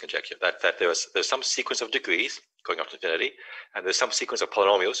Sendov's conjecture, that there's some sequence of degrees going up to infinity, and there's some sequence of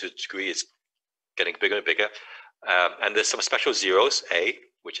polynomials whose degree is getting bigger and bigger, and there's some special zeros, A,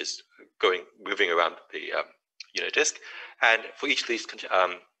 which is moving around the unit disk, and for each of these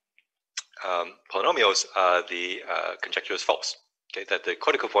polynomials, the conjecture is false. Okay, that the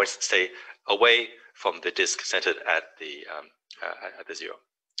critical points stay away from the disk centered at the 0.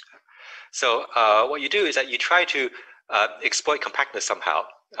 So what you do is that you try to exploit compactness somehow.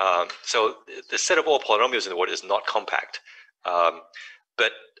 So the set of all polynomials in the world is not compact,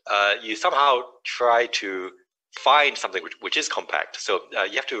 but you somehow try to find something which is compact. So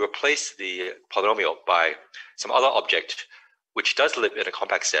you have to replace the polynomial by some other object which does live in a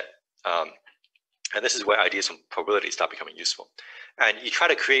compact set. And this is where ideas from probability start becoming useful. And you try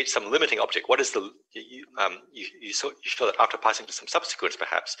to create some limiting object. What is the, you show that after passing to some subsequence,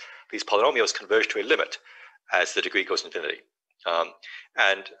 perhaps, these polynomials converge to a limit as the degree goes to infinity.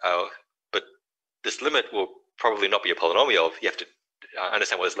 But this limit will probably not be a polynomial. You have to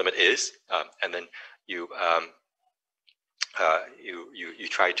understand what this limit is, and then you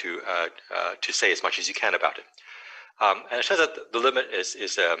try to say as much as you can about it. And it turns out that the limit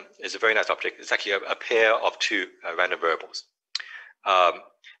is a very nice object. It's actually a pair of two random variables.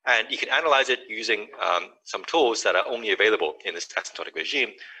 And you can analyze it using some tools that are only available in this asymptotic regime.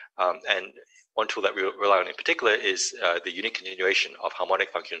 And one tool that we rely on in particular is the unique continuation of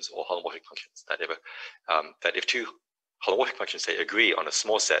harmonic functions or holomorphic functions. That if two holomorphic functions say agree on a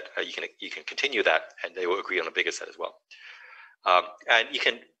small set, you can continue that, and they will agree on a bigger set as well. And you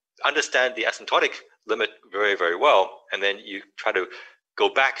can understand the asymptotic limit very, very well, and then you try to go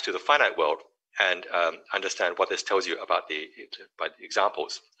back to the finite world and understand what this tells you about the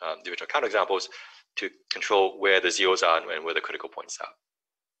examples, the original counterexamples, to control where the zeros are and where the critical points are.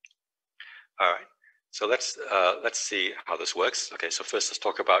 All right, so let's see how this works. Okay, so first let's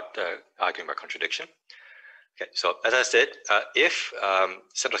talk about arguing by contradiction. Okay, so as I said, if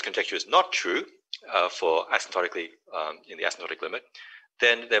Sendov's conjecture is not true for asymptotically in the asymptotic limit,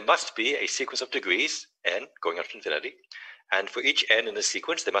 then there must be a sequence of degrees n going up to infinity, and for each n in the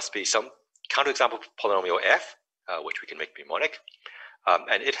sequence there must be some counterexample polynomial f, which we can make mnemonic,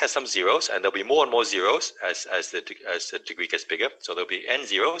 and it has some zeros, and there'll be more and more zeros as the degree gets bigger. So there'll be n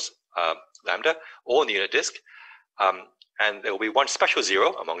zeros, lambda, all in the unit disk, and there will be one special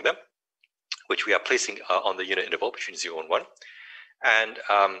zero among them, which we are placing on the unit interval between 0 and 1. And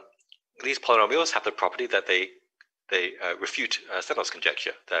these polynomials have the property that they refute Sendov's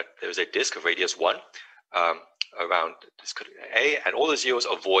conjecture, that there is a disk of radius 1 around disk A, and all the zeros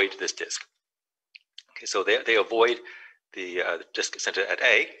avoid this disk. Okay, so they avoid the disk centered at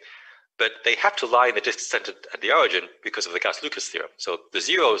A, but they have to lie in the disk centered at the origin because of the Gauss-Lucas theorem. So the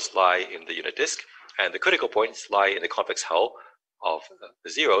zeros lie in the unit disk, and the critical points lie in the convex hull of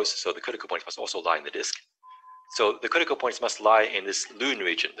the zeros, so the critical points must also lie in the disk. So the critical points must lie in this Lune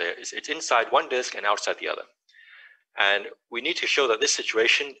region. It's inside one disk and outside the other. And we need to show that this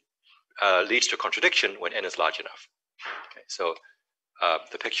situation leads to a contradiction when n is large enough. Okay, so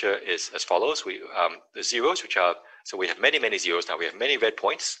the picture is as follows. The zeros, which are, so we have many zeros now. We have many red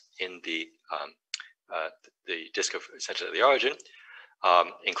points in the disk of centered at the origin,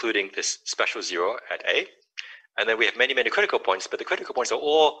 including this special zero at A. And then we have many critical points, but the critical points are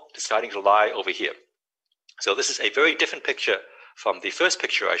all deciding to lie over here. So this is a very different picture from the first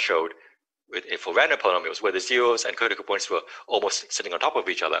picture I showed for random polynomials, where the zeros and critical points were almost sitting on top of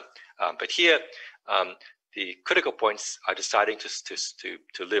each other. But here, the critical points are deciding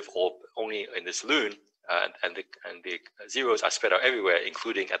to live only in this Lune, and the zeros are spread out everywhere,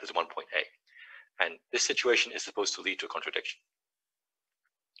 including at this one point A. And this situation is supposed to lead to a contradiction.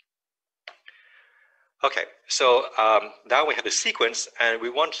 Okay, so now we have the sequence, and we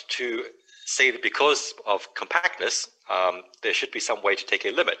want to say that because of compactness, there should be some way to take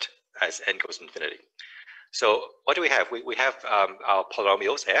a limit as n goes to infinity. So what do we have? We have our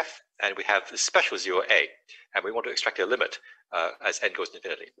polynomials f, and we have the special zero a, and we want to extract a limit as n goes to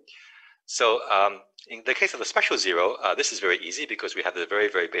infinity. So in the case of the special zero, this is very easy because we have the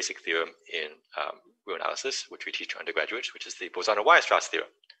very basic theorem in real analysis, which we teach to undergraduates, which is the Bolzano-Weierstrass theorem.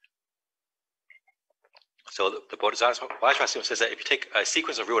 So the Bolzano-Weierstrass theorem says that if you take a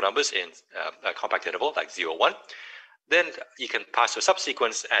sequence of real numbers in a compact interval, like 0, 1, then you can pass to a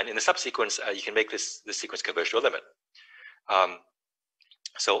subsequence, and in the subsequence, you can make this sequence converge to a limit.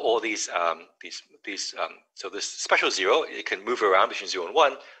 So all so this special zero, it can move around between 0 and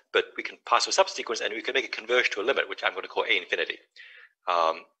 1, but we can pass to a subsequence, and we can make it converge to a limit, which I'm going to call a infinity.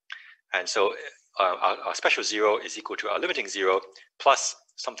 And so our special zero is equal to our limiting zero plus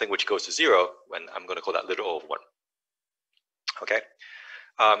something which goes to 0, when I'm going to call that little o of 1. Okay.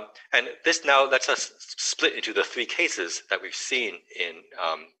 And this now lets us split into the three cases that we've seen in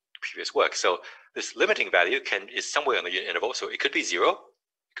previous work. So this limiting value is somewhere on the unit interval. So it could be 0,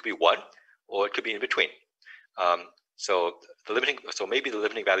 it could be 1, or it could be in between. So maybe the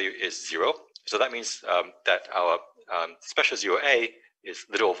limiting value is 0. So that means that our special zero a is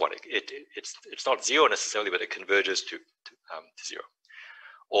little o of 1. It's not 0 necessarily, but it converges to 0.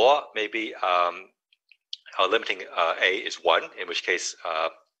 Or maybe our limiting a is 1, in which case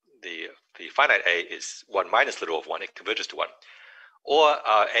the finite a is 1 minus little o of 1. It converges to 1. Or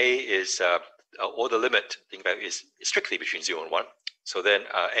a is, or the limit value is strictly between 0 and 1. So then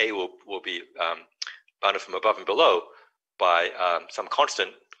a will be bounded from above and below by some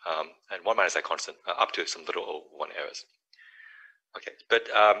constant, and 1 minus that constant up to some little o 1 errors. Okay, but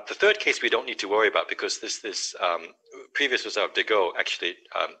the third case we don't need to worry about, because this previous result of de Gaulle actually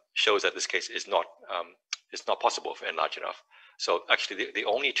shows that this case is not possible for n large enough. So actually the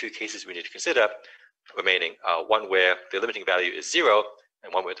only two cases we need to consider remaining are one where the limiting value is 0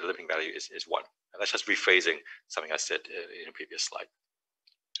 and one where the limiting value is 1. And that's just rephrasing something I said in a previous slide.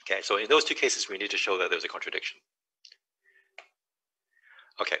 Okay, so in those two cases we need to show that there's a contradiction.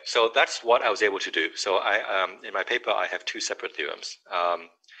 Okay, so that's what I was able to do. So in my paper, I have two separate theorems.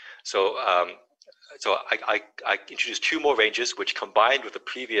 So I introduced two more ranges, which combined with the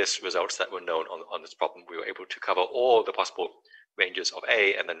previous results that were known on this problem, we were able to cover all the possible ranges of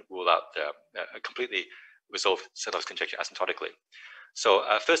A and then rule out completely resolve Sendov's conjecture asymptotically. So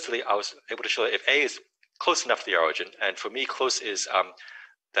firstly, I was able to show that if A is close enough to the origin, and for me, close is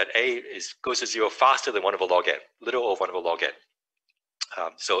that A goes to 0 faster than 1 over log n, little over 1 over log n.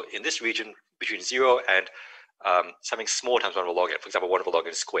 So in this region between 0 and something small times 1 over log n, for example, 1 over log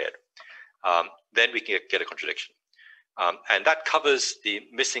n squared, then we can get a contradiction. And that covers the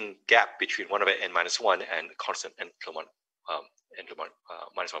missing gap between 1 over n minus 1 and constant n to 1, n to 1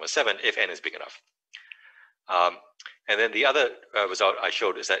 minus 1 over 7 if n is big enough. And then the other result I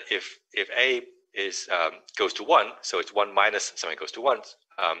showed is that if A goes to 1, so it's 1 minus something goes to 1,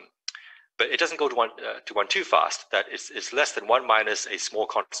 but it doesn't go to 1 too fast, that it's less than 1 minus a small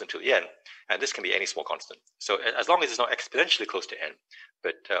constant to the n, and this can be any small constant. So as long as it's not exponentially close to n,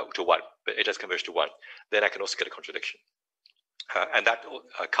 but to 1, but it does converge to 1, then I can also get a contradiction. And that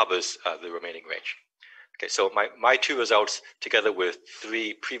covers the remaining range. Okay, so my two results together with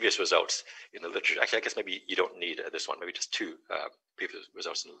three previous results in the literature, actually I guess maybe you don't need this one, maybe just two previous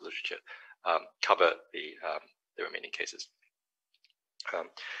results in the literature cover the remaining cases.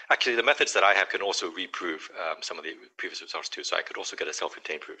 Actually, the methods that I have can also reprove some of the previous results too, so I could also get a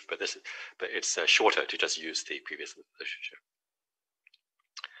self-contained proof, but it's shorter to just use the previous literature.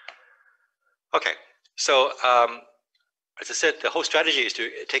 Okay, so as I said, the whole strategy is to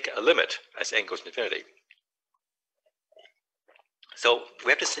take a limit as n goes to infinity. So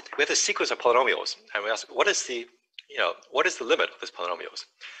we have this sequence of polynomials, and we ask, what is the limit of this polynomials?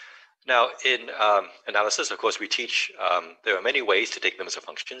 Now, in analysis, of course, we teach there are many ways to take limits of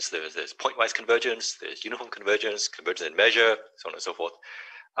functions. There's pointwise convergence, there's uniform convergence, convergence in measure, so on and so forth.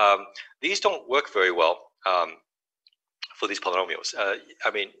 These don't work very well for these polynomials.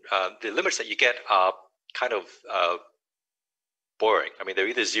 The limits that you get are kind of boring. I mean, they're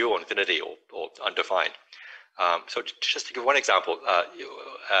either 0 or infinity or undefined. So just to give one example,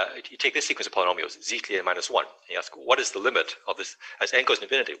 you take this sequence of polynomials, z to the n minus 1, and you ask, what is the limit of this as n goes to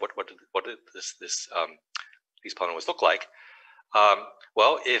infinity? What do these polynomials look like?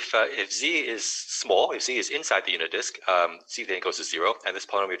 Well, if z is small, if z is inside the unit disk, z to the n goes to 0, and this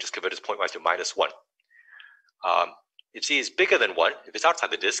polynomial just converts pointwise to minus 1. If z is bigger than 1, if it's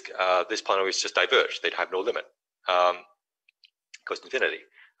outside the disk, this polynomial is just diverged. They'd have no limit. It goes to infinity.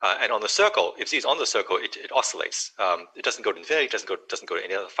 And on the circle, if z is on the circle, it oscillates. It doesn't go to infinity, it doesn't go to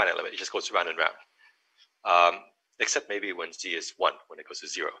any other finite limit. It just goes round and round. Except maybe when z is 1, when it goes to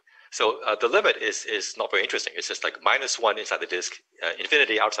 0. So the limit is not very interesting. It's just like minus 1 inside the disk,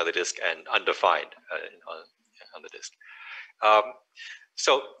 infinity outside the disk, and undefined on the disk.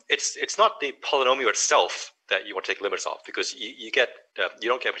 So it's not the polynomial itself that you want to take limits of, because you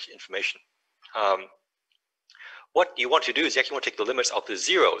don't get much information. What you want to do is you actually want to take the limits of the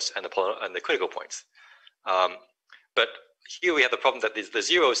zeros and the critical points. But here we have the problem that the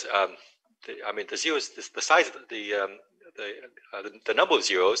zeros, the zeros, the size of the number of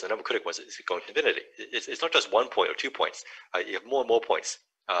zeros, the number of critical points is going to infinity. It's not just 1 point or 2 points. You have more and more points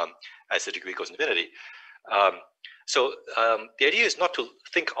as the degree goes to infinity. So the idea is not to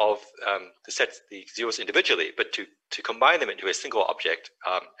think of the zeros individually, but to combine them into a single object.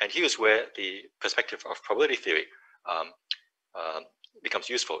 And here's where the perspective of probability theory becomes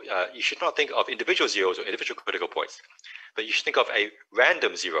useful. You should not think of individual zeros or individual critical points, but you should think of a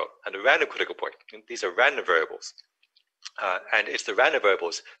random zero and a random critical point. And these are random variables. And it's the random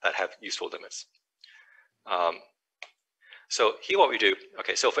variables that have useful limits. So here what we do,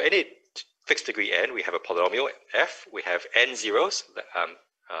 okay, so for any fixed degree n, we have a polynomial f, we have n zeros,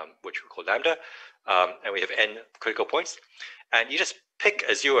 which we call lambda, and we have n critical points. And you just pick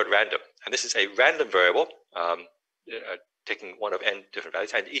a 0 at random. And this is a random variable, taking one of n different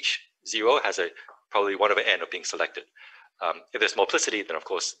values, and each 0 has probably 1 over n of being selected. If there's multiplicity, then of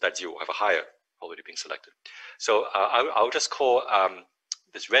course that 0 will have a higher probability of being selected. So I'll just call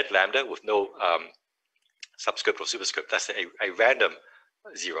this red lambda with no subscript or superscript. That's a random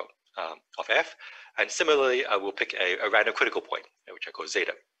 0 of f. And similarly, I will pick a random critical point, which I call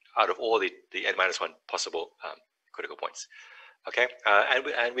zeta, out of all the n-1 possible critical points. Okay,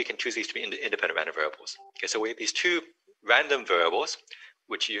 and we can choose these to be independent random variables. Okay, so we have these two random variables,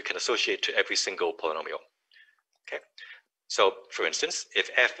 which you can associate to every single polynomial. Okay, so for instance, if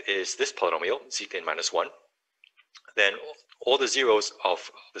f is this polynomial, z to the n-1, then all the zeros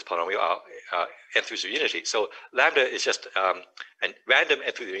of this polynomial are n through the unity. So lambda is just a random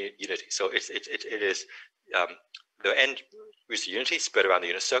n through the unity. So it is the n roots of unity spread around the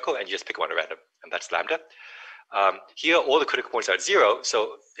unit circle, and you just pick one at random, and that's lambda. Here, all the critical points are at 0.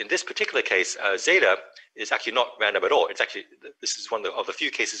 So in this particular case, zeta is actually not random at all. It's actually, this is one of the few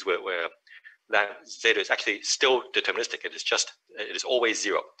cases where zeta is actually still deterministic. It is always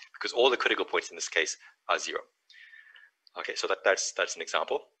 0, because all the critical points in this case are 0. Okay, so that's an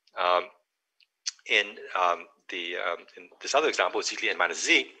example. In this other example, z n minus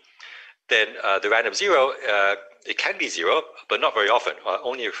z, then the random 0, it can be 0, but not very often,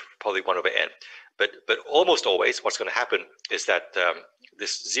 only probably 1 over n. But almost always, what's going to happen is that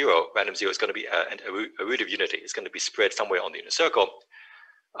this random 0, is going to be a root of unity. It's going to be spread somewhere on the unit circle.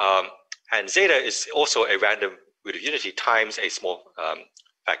 And zeta is also a random root of unity times a small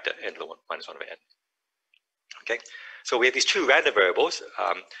factor, n to the 1 minus 1 over n. Okay, so we have these two random variables.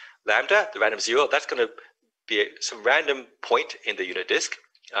 Lambda, the random 0, that's going to be some random point in the unit disk.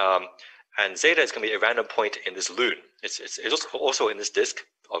 And zeta is going to be a random point in this loon. It's also in this disk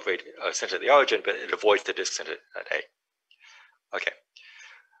of center at the origin, but it avoids the disk center at A. Okay,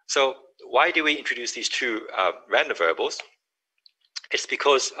 so why do we introduce these two random variables? It's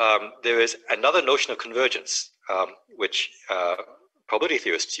because there is another notion of convergence, which probability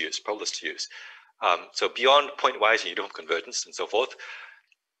theorists use, probabilists use. So beyond pointwise and uniform convergence and so forth,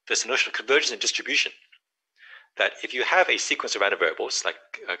 there's a notion of convergence in distribution. That if you have a sequence of random variables like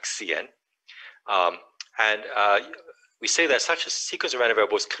Cn, and we say that such a sequence of random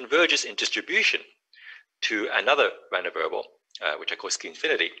variables converges in distribution to another random variable, which I call ski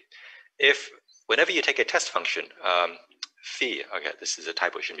infinity, if whenever you take a test function, phi, okay, this is a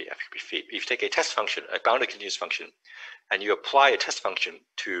typo, it shouldn't be f, it should be phi. If you take a test function, a bounded continuous function, and you apply a test function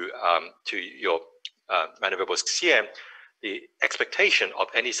to your random variables Cn, the expectation of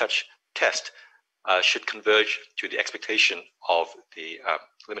any such test should converge to the expectation of the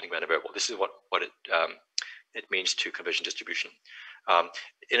limiting random variable. This is what it means to convergent distribution.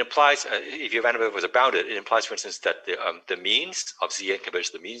 It implies, if your random variables are bounded, it implies, for instance, that the means of Zn converges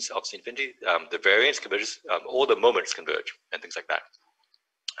to the means of Z infinity, the variance converges, all the moments converge, and things like that.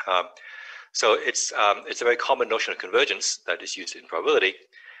 So it's a very common notion of convergence that is used in probability,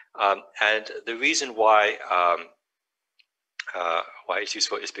 and the reason why it's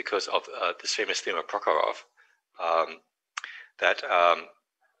useful is because of this famous theorem of Prokhorov, that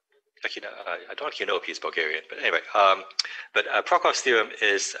actually, I don't actually know if he's Bulgarian, but anyway, but Prokhorov's theorem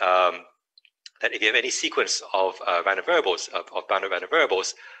is that if you have any sequence of random variables, of bounded random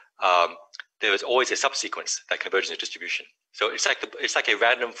variables, there is always a subsequence that converges in a distribution. So it's like a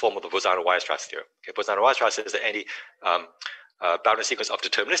random form of the Bolzano-Weierstrass theorem. Okay, Bolzano-Weierstrass says that any bounded sequence of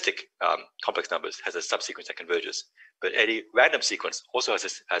deterministic complex numbers has a subsequence that converges, but any random sequence also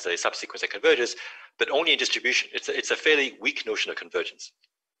has a subsequence that converges, but only in distribution. It's a fairly weak notion of convergence.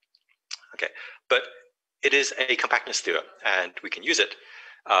 Okay, but it is a compactness theorem, and we can use it.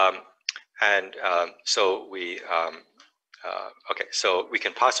 So we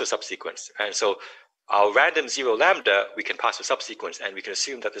can pass to a subsequence, and so our random 0 lambda we can pass to a subsequence, and we can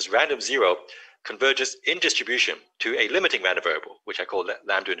assume that this random 0 converges in distribution to a limiting random variable, which I call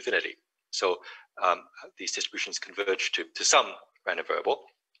lambda infinity. So these distributions converge to some random variable.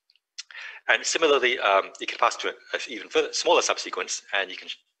 And similarly, you can pass to an even further smaller subsequence, and you can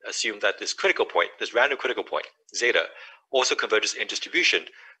assume that this critical point, this random critical point, zeta, also converges in distribution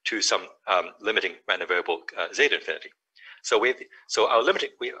to some limiting random variable zeta infinity. So our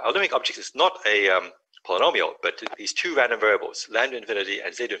limiting object is not a polynomial, but these two random variables, lambda infinity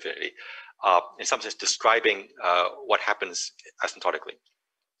and zeta infinity, are in some sense describing what happens asymptotically.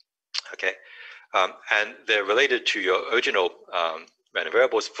 Okay, and they're related to your original random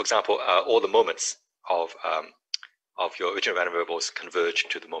variables. For example, all the moments of your original random variables converge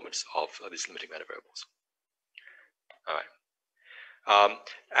to the moments of these limiting random variables. All right,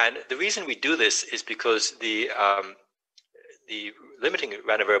 and the reason we do this is because the limiting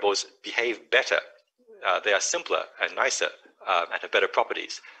random variables behave better. They are simpler and nicer and have better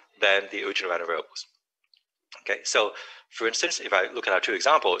properties than the original random variables. Okay, so for instance, if I look at our two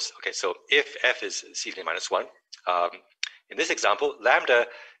examples, okay, so if f is c⁻⁻1, in this example, lambda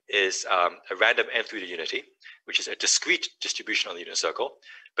is a random nth root of unity, which is a discrete distribution on the unit circle.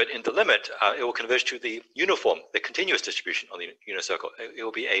 But in the limit, it will converge to the uniform, the continuous distribution on the unit circle. It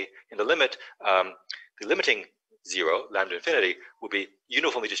will be in the limit, the limiting 0, lambda infinity, will be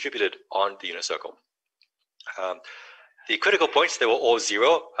uniformly distributed on the unit circle. The critical points, they were all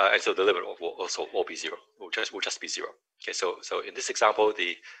 0, and so the limit will also all be 0. Will just be 0. Okay, so in this example,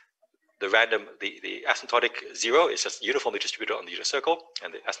 the asymptotic 0 is just uniformly distributed on the unit circle,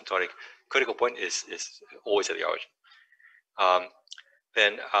 and the asymptotic critical point is always at the origin.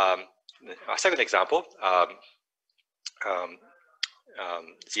 Then our second example,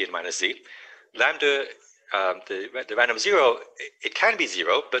 Zn minus Z. Lambda, the random zero, it can be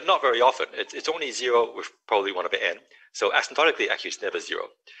zero, but not very often. It's only zero with probably 1 over n. So asymptotically, actually, it's never zero.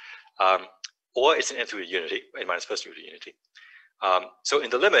 Or it's an nth root unity, n minus first root unity. So in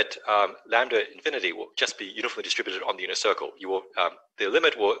the limit, lambda infinity will just be uniformly distributed on the unit circle. You will, the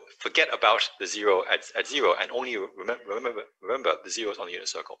limit will forget about the zero at zero and only remember the zeros on the unit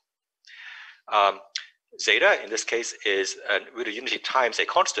circle. Zeta in this case is a root of unity times a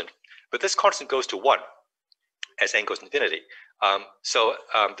constant, but this constant goes to 1 as n goes to infinity.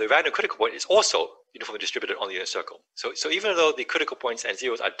 The random critical point is also uniformly distributed on the unit circle. So even though the critical points and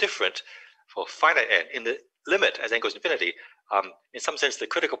zeros are different for finite n, in the limit as n goes to infinity, in some sense the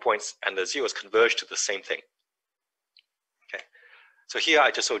critical points and the zeros converge to the same thing. Okay, so here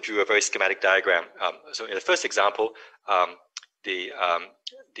I just drew a very schematic diagram. So in the first example, the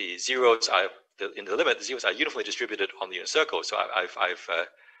zeros are in the limit. The zeros are uniformly distributed on the unit circle. So I've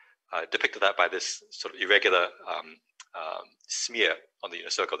depicted that by this sort of irregular smear on the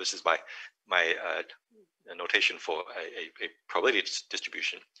unit circle. This is my notation for a probability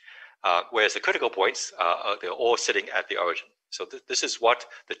distribution. Whereas the critical points, they're all sitting at the origin. So this is what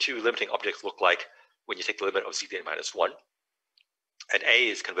the two limiting objects look like when you take the limit of z to n minus 1. And A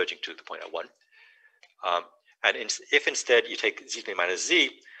is converging to the point at 1. And if instead you take z to n minus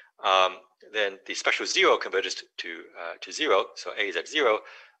z, then the special zero converges to 0. So A is at 0.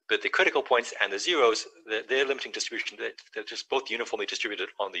 But the critical points and the zeros, their limiting distribution, they're just both uniformly distributed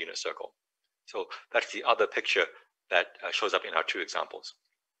on the unit circle. So that's the other picture that shows up in our two examples.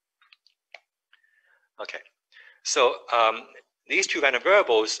 Okay, so these two random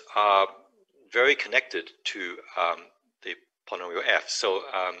variables are very connected to the polynomial f. So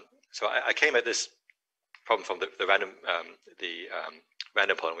I came at this problem from the random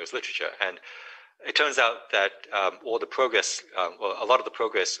polynomials literature, and it turns out that all the progress, well, a lot of the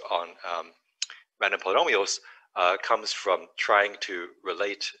progress on random polynomials comes from trying to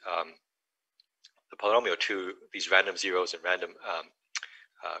relate the polynomial to these random zeros and random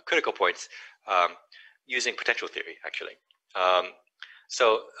critical points using potential theory, actually.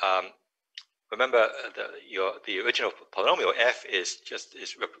 Remember the original polynomial f is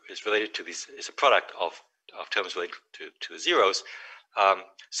related to these, is a product of terms related to the zeros.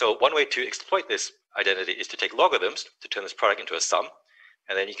 So one way to exploit this identity is to take logarithms to turn this product into a sum,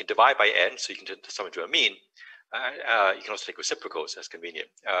 and then you can divide by n, so you can turn the sum into a mean. You can also take reciprocals as convenient.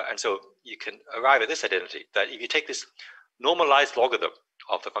 And so you can arrive at this identity, that if you take this normalized logarithm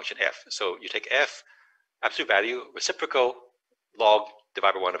of the function f, so you take f, absolute value, reciprocal, log,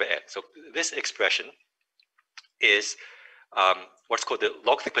 divided by 1 over n. So this expression is what's called the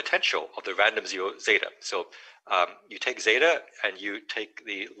logarithmic potential of the random zero zeta. So you take zeta and you take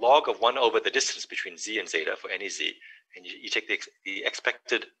the log of 1 over the distance between z and zeta for any z, and you take the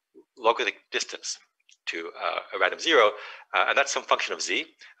expected logarithmic distance to a random zero, and that's some function of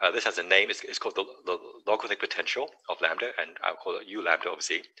z. This has a name. It's called the logarithmic potential of lambda, and I'll call it u lambda of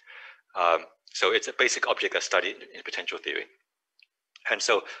z. So it's a basic object that's studied in potential theory. And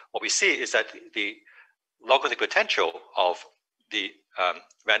so what we see is that the logarithmic potential of the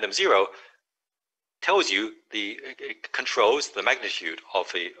random zero tells you it controls the magnitude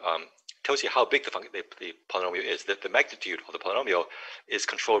of the tells you how big the polynomial is. That the magnitude of the polynomial is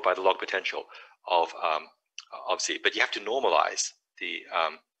controlled by the log potential of z. But you have to normalize the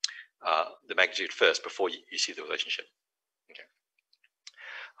magnitude first before you see the relationship. Okay.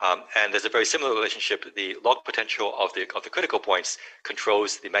 And there's a very similar relationship. The log potential of the critical points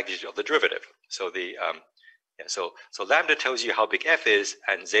controls the magnitude of the derivative. So so lambda tells you how big f is,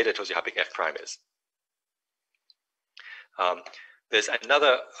 and zeta tells you how big f prime is. There's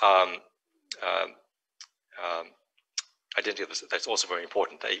another identity that's also very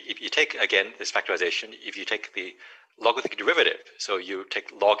important. If you take, again, this factorization, if you take the logarithmic derivative, so you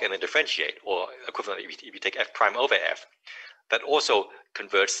take log and then differentiate, or equivalently, if you take f prime over f, that also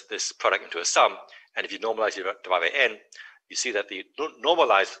converts this product into a sum. And if you normalize it divided by n, you see that the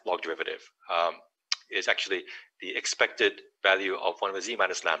normalized log derivative is actually the expected value of 1 over z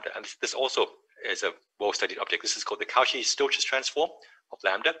minus lambda. And this also is a well-studied object. This is called the Cauchy-Stokes transform of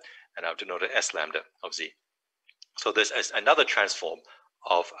lambda, and I've denoted S lambda of z. So this is another transform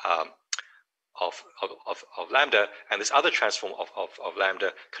of lambda, and this other transform of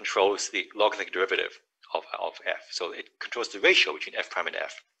lambda controls the logarithmic derivative of f. So it controls the ratio between f prime and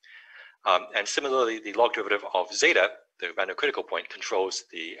f. And similarly, the log derivative of zeta, the random critical point, controls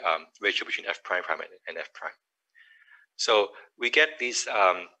the ratio between f prime and f prime. So we get these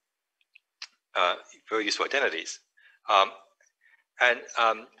very useful identities.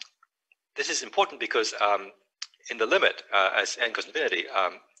 This is important because in the limit, as n goes to infinity,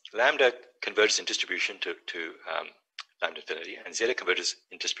 lambda converges in distribution to lambda infinity, and zeta converges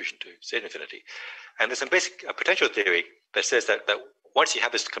in distribution to zeta infinity. And there's some basic potential theory that says that once you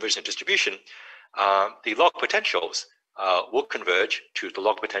have this convergence in distribution, the log potentials will converge to the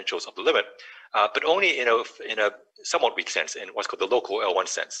log potentials of the limit, but only in a somewhat weak sense, in what's called the local L1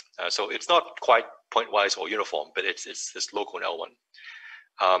 sense. So it's not quite pointwise or uniform, but it's this local in L1.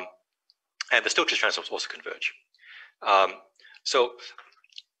 And the Stokes transforms also converge. So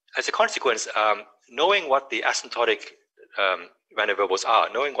as a consequence, knowing what the asymptotic random variables are,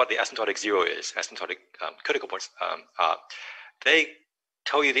 knowing what the asymptotic zero is, asymptotic critical points are, they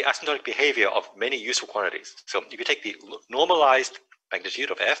tell you the asymptotic behavior of many useful quantities. So if you take the normalized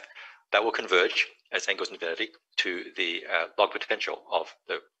magnitude of f, that will converge as n goes to infinity to the log potential of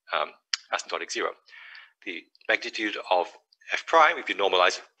the asymptotic zero. The magnitude of f prime, if you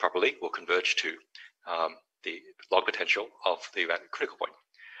normalize it properly, will converge to the log potential of the critical point.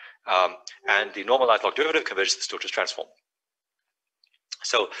 And the normalized log derivative converges to the Stokes transform.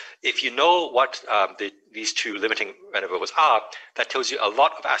 So if you know what these two limiting random variables are, that tells you a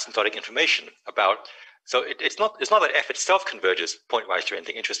lot of asymptotic information about. So it's not that f itself converges pointwise to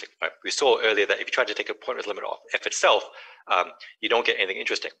anything interesting. Right? We saw earlier that if you try to take a pointwise limit of f itself, you don't get anything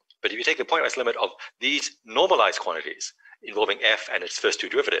interesting. But if you take a pointwise limit of these normalized quantities involving f and its first two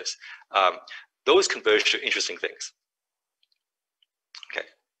derivatives, those converge to interesting things. Okay.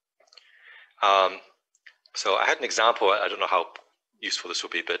 So I had an example. I don't know how useful this will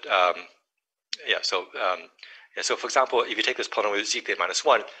be, but yeah. So so for example, if you take this polynomial z to the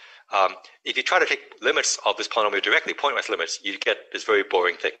 -1, if you try to take limits of this polynomial directly, pointwise limits, you get this very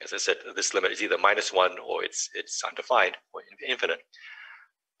boring thing. As I said, this limit is either -1 or it's undefined or infinite.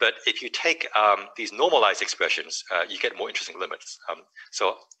 But if you take these normalized expressions, you get more interesting limits. So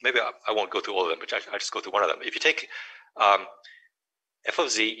maybe I won't go through all of them, but I'll just go through one of them. If you take f of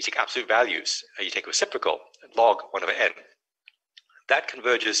z, you take absolute values, you take reciprocal, log 1 over n, that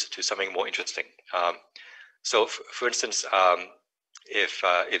converges to something more interesting. So for instance, if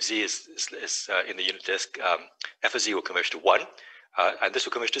z is in the unit disk, f of z will converge to 1, and this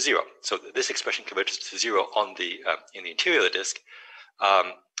will converge to 0. So this expression converges to 0 on the in the interior of the disk.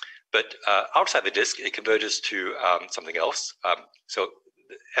 But outside the disk, it converges to something else. So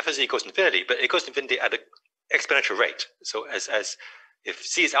f of z goes to infinity, but it goes to infinity at an exponential rate. So as if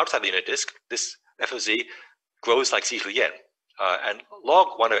z is outside the unit disk, this f of z grows like z to the n. And log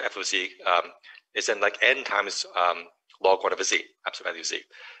 1 of f of z is then like n times log 1 over z, absolute value of z.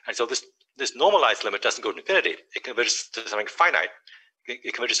 And so this normalized limit doesn't go to infinity. It converges to something finite.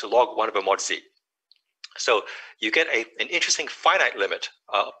 It converges to log 1 over mod z. So you get an interesting finite limit,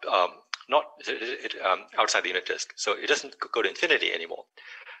 not outside the unit disk. So it doesn't go to infinity anymore.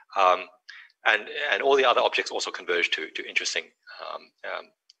 And all the other objects also converge to interesting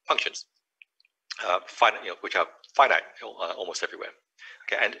functions, which are finite almost everywhere.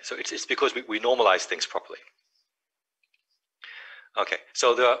 Okay, and so it's because we normalize things properly. Okay,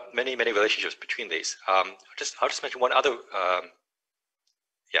 so there are many relationships between these. I'll just mention one other.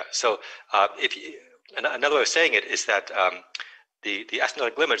 Yeah, so if you, another way of saying it is that the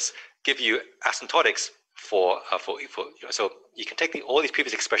asymptotic limits give you asymptotics for so you can take all these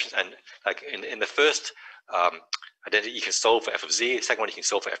previous expressions and like in the first identity you can solve for f of z, the second one you can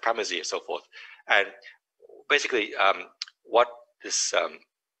solve for f prime of z and so forth. And basically what these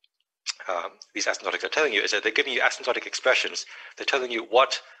asymptotics are telling you is that they're giving you asymptotic expressions. They're telling you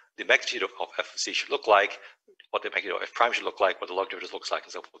what the magnitude of f of z should look like, what the magnitude of f prime should look like, what the log derivative looks like,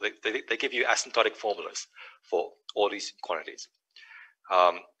 and so forth. They give you asymptotic formulas for all these quantities.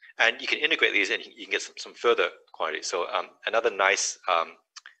 And you can integrate these and you can get some further quantities. So another nice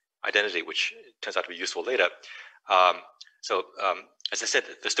identity, which turns out to be useful later. As I said,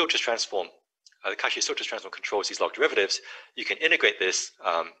 the Stokes transform, the Cauchy-Stokes transform controls these log derivatives. You can integrate this,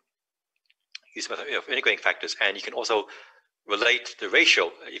 use method of integrating factors, and you can also relate the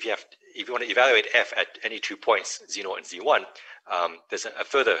ratio. If you want to evaluate f at any 2 points, z0 and z1, there's a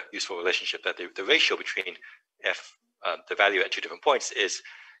further useful relationship that the ratio between f, the value at 2 different points, is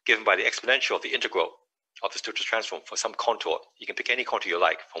given by the exponential of the integral of the Stokes transform for some contour. You can pick any contour you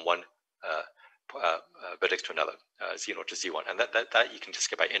like from one vertex to another, z0 to z1, and that you can just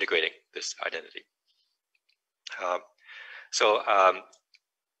get by integrating this identity.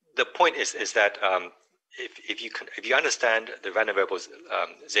 The point is that if you understand the random variables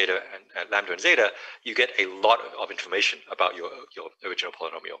zeta and lambda and zeta, you get a lot of information about your original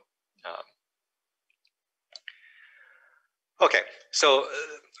polynomial. Okay, so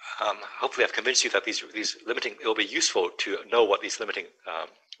hopefully I've convinced you that these limiting, it will be useful to know what these limiting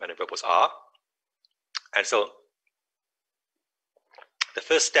random variables are. And so the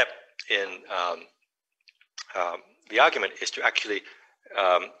first step in the argument is to actually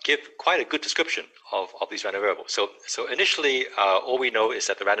give quite a good description of these random variables. So initially, all we know is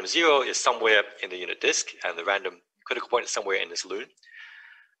that the random 0 is somewhere in the unit disk, and the random critical point is somewhere in this loon.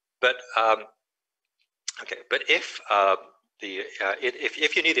 But but if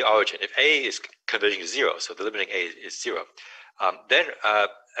if you need the origin, if A is converging to 0, so the limiting A is 0, then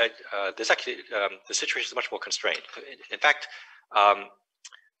there's actually the situation is much more constrained. In fact,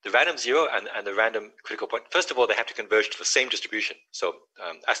 the random 0 and the random critical point, first of all, they have to converge to the same distribution. So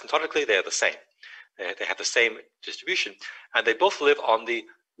asymptotically, they are the same. They have the same distribution, and they both live on the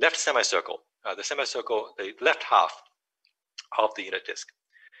left semicircle, the left half of the unit disk.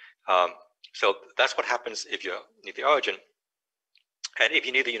 So that's what happens if you need the origin. And if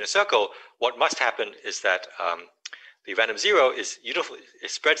you need the unit circle, what must happen is that the random 0 is uniformly,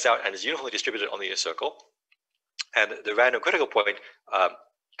 it spreads out and is uniformly distributed on the unit circle, and the random critical point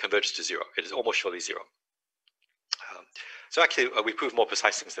converges to 0. It is almost surely 0. So actually, we prove more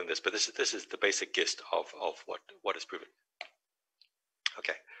precise things than this, but this is the basic gist of what is proven.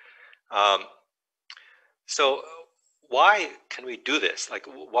 Okay. So why can we do this? Like,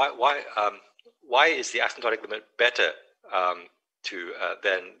 why is the asymptotic limit better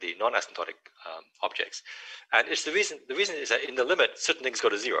than the non-asymptotic objects? And it's the reason is that in the limit, certain things go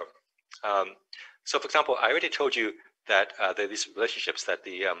to 0. So, for example, I already told you that there are these relationships that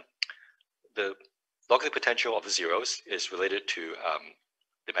the logarithmic potential of the zeros is related to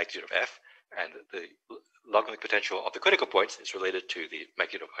the magnitude of f, and the logarithmic potential of the critical points is related to the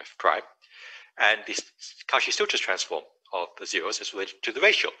magnitude of f prime, and the Cauchy-Stieltjes transform of the zeros is related to the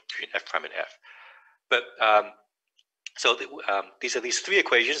ratio between f prime and f. But so these are these three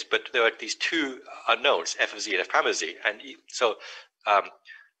equations, but there are these two unknowns, f of z and f prime of z, and so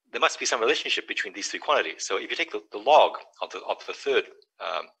there must be some relationship between these three quantities. So if you take the log of the third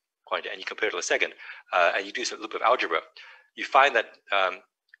quantity and you compare it to the second, and you do a little bit of algebra, you find that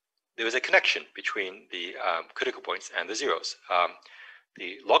there is a connection between the critical points and the zeros.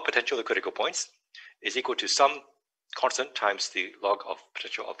 The log potential of the critical points is equal to some constant times the log of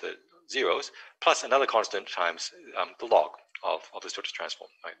potential of the zeros plus another constant times the log of the Stieltjes transform.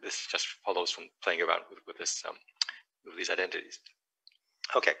 Right? This just follows from playing around with this with these identities.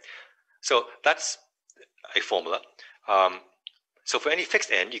 Okay, so that's a formula. So for any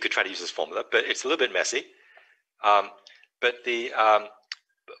fixed n, you could try to use this formula, but it's a little bit messy. But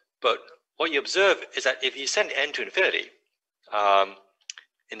what you observe is that if you send n to infinity,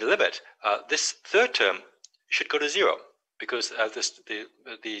 in the limit, this third term should go to 0, because the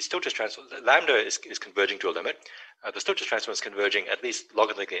Stieltjes transform, lambda is converging to a limit. The Stieltjes transform is converging at least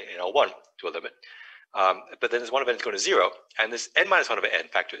logarithmically in L1 to a limit. But then there's one of n is going to 0, and this n minus 1 over n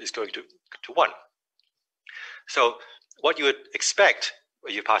factor is going to 1. So what you would expect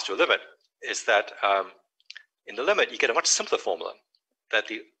when you pass to a limit is that in the limit you get a much simpler formula, that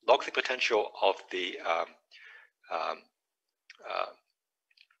the logarithmic potential of the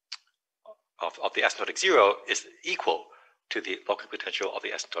asymptotic 0 is equal to the logarithmic potential of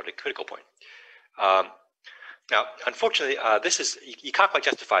the asymptotic critical point. Now, unfortunately, you can't quite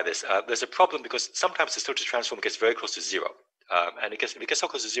justify this. There's a problem because sometimes the Stieltjes transform gets very close to 0, and if it gets so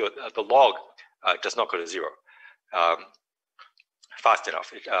close to 0, the log does not go to 0 fast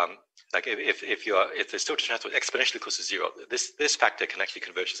enough. Like if the Stieltjes transform is exponentially close to 0, this factor can actually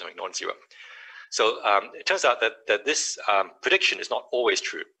converge to something non-zero. So it turns out that this prediction is not always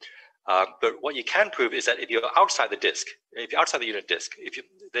true. But what you can prove is that if you're outside the disk, if you're outside the unit disk,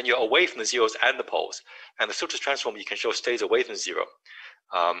 then you're away from the zeros and the poles, and the Stieltjes transform you can show stays away from 0,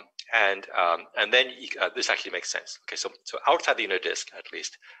 and then this actually makes sense. Okay, so outside the unit disk at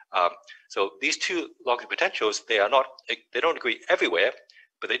least. So these two logarithmic potentials, they don't agree everywhere,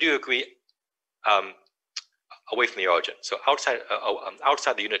 but they do agree away from the origin. So outside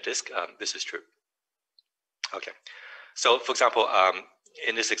the unit disk, this is true. Okay, so for example,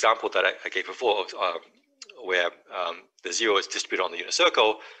 in this example that I gave before, where the 0 is distributed on the unit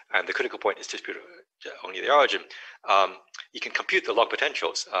circle and the critical point is distributed only at the origin, you can compute the log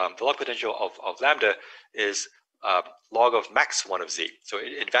potentials. The log potential of lambda is log of max 1 of z. So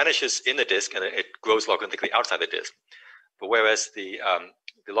it vanishes in the disk and it grows logarithmically outside the disk. But whereas the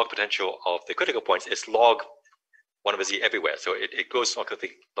log potential of the critical points is log 1 over z everywhere. So it grows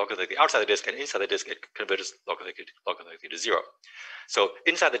logarithmically outside the disk, and inside the disk it converges logarithmically to 0. So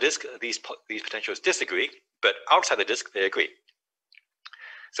inside the disk, these potentials disagree, but outside the disk, they agree.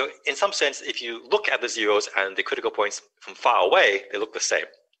 So in some sense, if you look at the zeros and the critical points from far away, they look the same.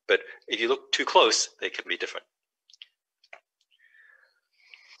 But if you look too close, they can be different.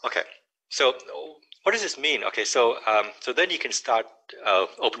 Okay, so what does this mean? Okay, so so then you can start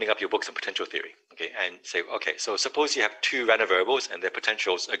opening up your books on potential theory, okay, and say, okay, so suppose you have two random variables and their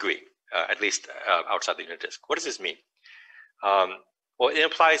potentials agree, at least outside the unit disk. What does this mean? Well, it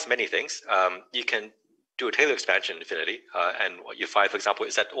implies many things. You can do a Taylor expansion infinity, and what you find, for example,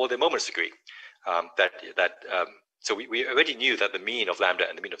 is that all their moments agree. So we already knew that the mean of lambda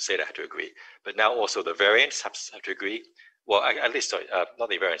and the mean of zeta had to agree, but now also the variance have to agree. Well, at least, sorry, not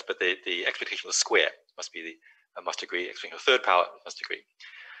the variance, but the expectation of the square must be must agree. Expectation of third power must agree.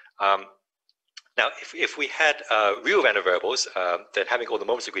 Now, if we had real random variables, then having all the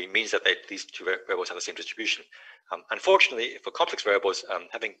moments agree means that these two variables have the same distribution. Unfortunately, for complex variables,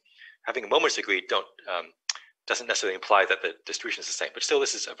 having moments agree doesn't necessarily imply that the distribution is the same. But still,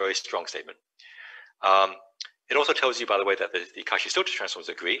 this is a very strong statement. It also tells you, by the way, that the Cauchy-Stokes transforms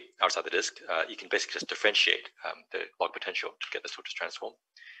agree outside the disk. You can basically just differentiate the log potential to get the Stokes transform.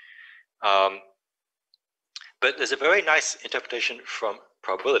 But there's a very nice interpretation from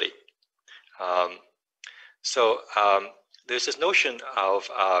probability. There's this notion of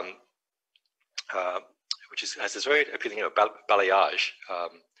which has this very appealing name of balayage,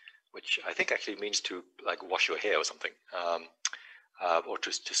 which I think actually means to like wash your hair or something, or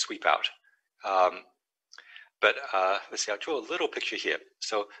to sweep out. Let's see, I'll draw a little picture here.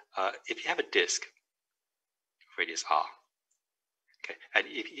 So if you have a disk, radius r, okay, and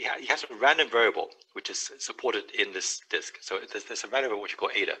you have a random variable which is supported in this disk. So there's a random variable which you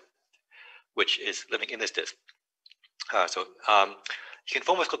call eta, which is living in this disk. You can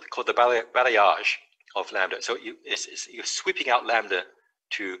form what's called the balayage of lambda. So you're sweeping out lambda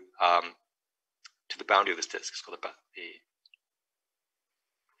to the boundary of this disk. It's called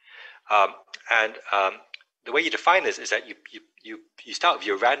the way you define this is that you start with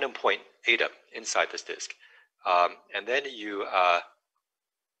your random point eta inside this disk, and then you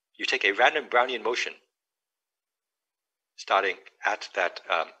take a random Brownian motion starting at that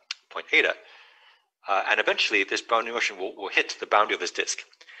point eta, and eventually this Brownian motion will hit the boundary of this disk,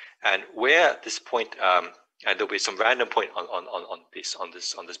 and where this point and there'll be some random point on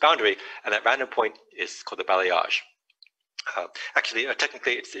this boundary, and that random point is called the balayage. Actually,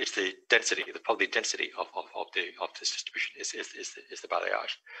 technically, it's the density, the probably density of this distribution is the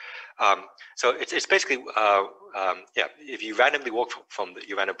balayage. So it's basically yeah. If you randomly walk from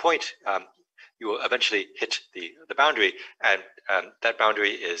your random point, you will eventually hit the boundary, and that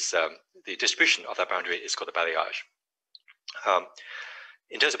boundary is the distribution of that boundary is called the balayage.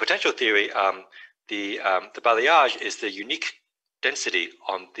 In terms of potential theory, the balayage is the unique density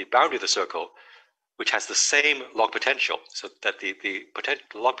on the boundary of the circle, which has the same log potential, so that the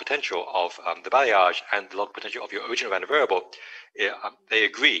log potential of the balayage and the log potential of your original random variable, they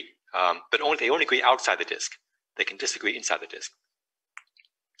agree, but they only agree outside the disk. They can disagree inside the disk.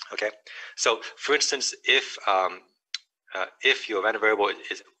 Okay, so for instance, if your random variable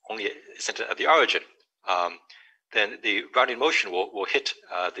is only centered at the origin, then the Brownian motion will hit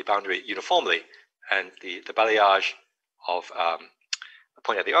the boundary uniformly, and the balayage of the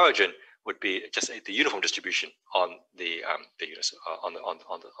point at the origin would be just the uniform distribution on the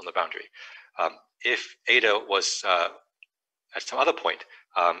boundary. If eta was at some other point,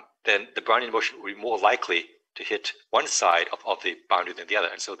 then the Brownian motion would be more likely to hit one side of the boundary than the other,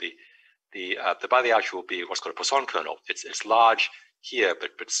 and so the balayage will be what's called a Poisson kernel. It's large here,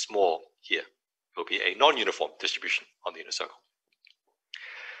 but small here. It will be a non-uniform distribution on the inner circle.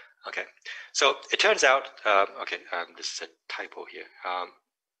 Okay, so it turns out, this is a typo here.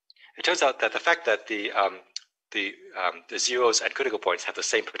 It turns out that the fact that the zeros and critical points have the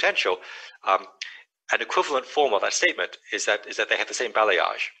same potential, an equivalent form of that statement is that they have the same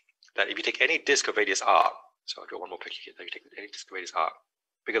balayage. That if you take any disk of radius r, so I'll draw one more picture here. That you take any disk of radius r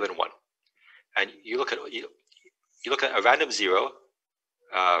bigger than 1, and you look at a random zero, which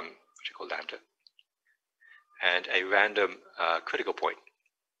I call lambda, and a random critical point,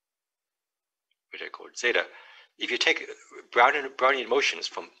 which I call zeta. If you take Brownian motions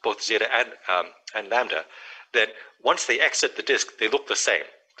from both zeta and lambda, then once they exit the disk, they look the same.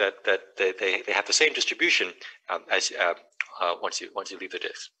 That they have the same distribution as once you leave the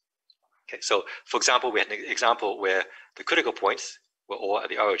disk. Okay, so for example, we had an example where the critical points were all at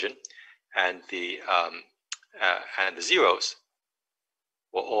the origin, and the zeros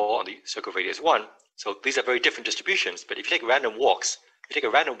were all on the circle radius 1. So these are very different distributions. But if you take random walks, if you take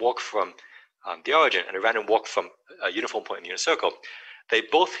a random walk from the origin and a random walk from a uniform point in the unit circle, they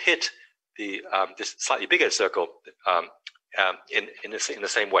both hit the this slightly bigger circle in the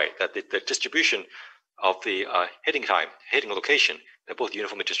same way. That the distribution of the hitting location, they're both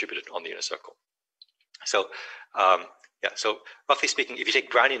uniformly distributed on the inner circle. So yeah, so roughly speaking, if you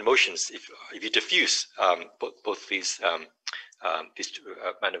take Brownian motions, if you diffuse both these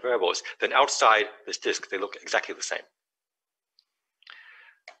random variables, then outside this disk they look exactly the same.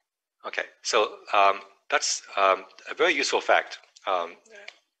 Okay, so that's a very useful fact. Okay,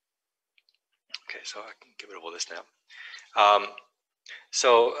 so I can get rid of all this now.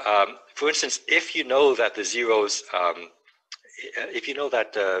 For instance, if you know that the zeros, if you know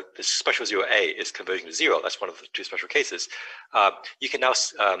that the special zero A is converging to 0, that's one of the two special cases, you can now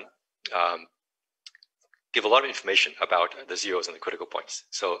give a lot of information about the zeros and the critical points.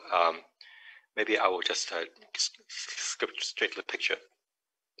 So maybe I will just skip straight to the picture.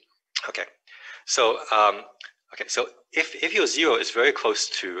 Okay, so so if your 0 is very close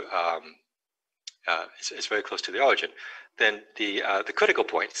to the origin, then the critical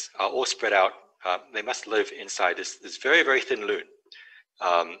points are all spread out. They must live inside this very, very thin loon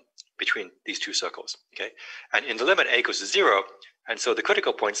between these two circles. Okay, and in the limit a goes to 0, and so the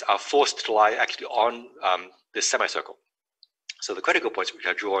critical points are forced to lie actually on this semicircle. So the critical points, which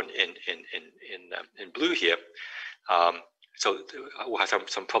are drawn in blue here, so we'll have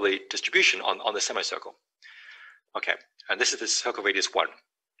some probability distribution on the semicircle. Okay, and this is the circle radius 1.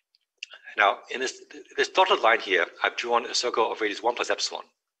 Now, in this dotted line here, I've drawn a circle of radius 1 plus epsilon.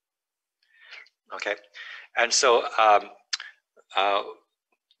 Okay, and so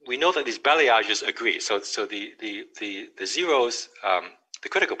we know that these balayages agree. So the zeros, the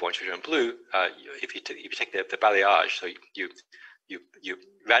critical points, which are in blue, if you take the balayage, so you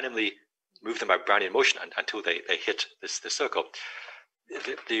randomly move them by Brownian motion until they hit this circle.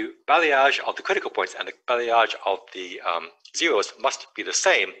 The balayage of the critical points and the balayage of the zeros must be the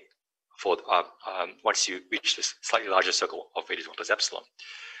same for once you reach this slightly larger circle of radius 1 plus epsilon.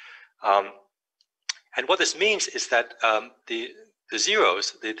 And what this means is that the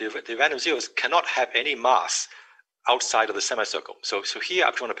zeros, the random zeros, cannot have any mass outside of the semicircle. So here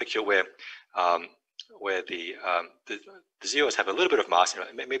I've drawn a picture where the zeros have a little bit of mass. You know,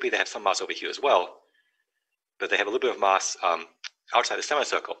 maybe they have some mass over here as well, but they have a little bit of mass outside the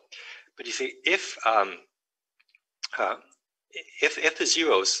semicircle. But you see, if the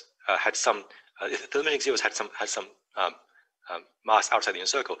zeros had some, if the limiting zeros had some mass outside the inner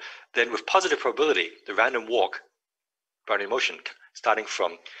circle, then with positive probability, the random walk, Brownian motion, starting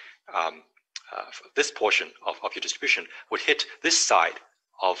from this portion of your distribution, would hit this side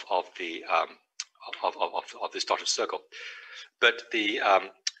of this dotted circle. But the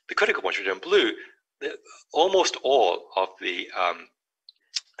critical points, which are in blue, almost all of the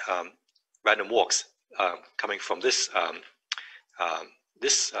random walks coming from this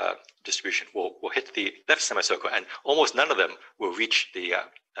distribution will hit the left semicircle, and almost none of them will reach the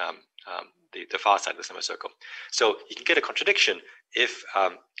far side of the semicircle. So you can get a contradiction if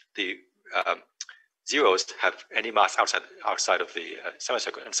the zeros have any mass outside of the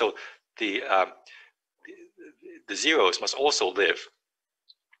semicircle, and so the zeros must also live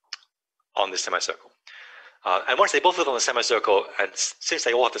on the semicircle. And once they both live on the semicircle, and since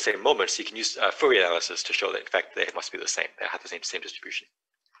they all have the same moments, you can use Fourier analysis to show that in fact they must be the same. They have the same distribution.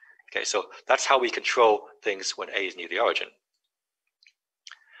 Okay, so that's how we control things when A is near the origin.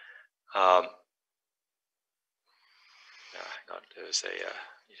 Hang on, there's a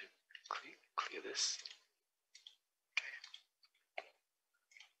need to clear this. Okay.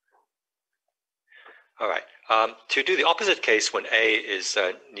 All right. To do the opposite case when A is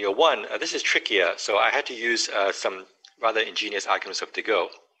near 1, this is trickier. So I had to use some rather ingenious arguments of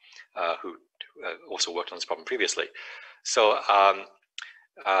Degault, who also worked on this problem previously. So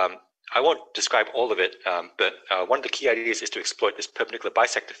I won't describe all of it, but one of the key ideas is to exploit this perpendicular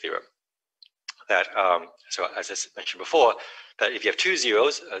bisector theorem. That so as I mentioned before, that if you have two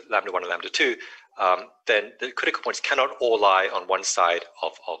zeros, lambda 1 and lambda 2, then the critical points cannot all lie on one side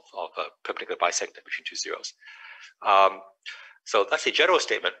of a perpendicular bisector between two zeros. So that's a general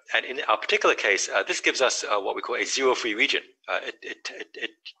statement, and in our particular case, this gives us what we call a zero-free region. It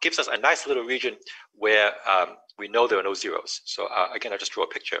gives us a nice little region where we know there are no zeros. So again, I'll just draw a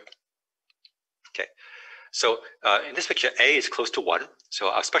picture. Okay, so in this picture, A is close to 1, so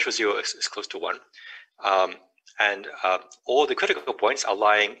our special zero is close to 1, and all the critical points are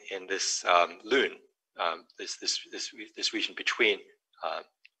lying in this loon, this region between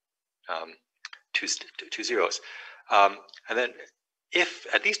two zeros. And then if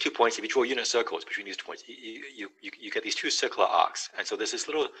at these 2 points, if you draw unit circles between these 2 points, you get these two circular arcs. And so there's this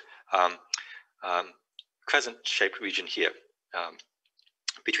little crescent-shaped region here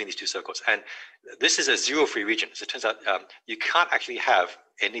between these two circles. And this is a zero-free region. So it turns out you can't actually have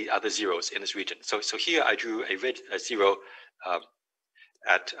any other zeros in this region. So here I drew a red zero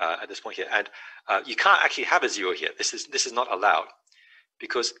at this point here, and you can't actually have a 0 here. This is not allowed,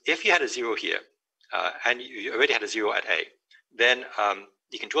 because if you had a 0 here and you already had a 0 at A, then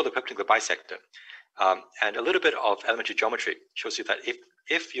you can draw the perpendicular bisector. And a little bit of elementary geometry shows you that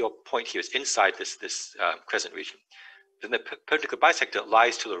if your point here is inside this crescent region, then the perpendicular bisector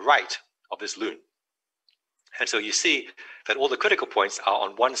lies to the right of this lune. And so you see that all the critical points are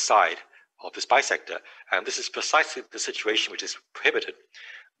on one side of this bisector, and this is precisely the situation which is prohibited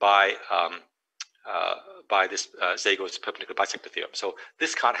by this Zago's perpendicular bisector theorem. So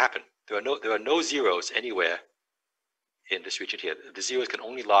this can't happen. There are no zeros anywhere in this region here. The zeros can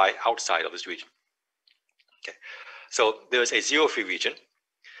only lie outside of this region. Okay, so there is a zero-free region.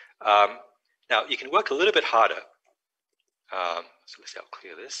 Now you can work a little bit harder. So let's see, I'll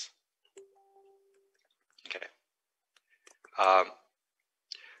clear this. Okay.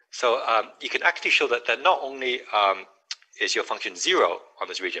 You can actually show that not only is your function 0 on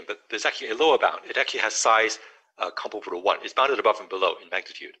this region, but there's actually a lower bound. It actually has size comparable to 1. It's bounded above and below in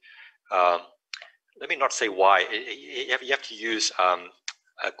magnitude. Let me not say why. You have to use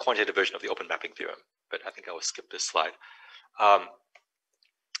a quantitative version of the open mapping theorem, but I think I will skip this slide.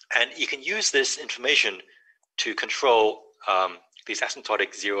 And you can use this information to control these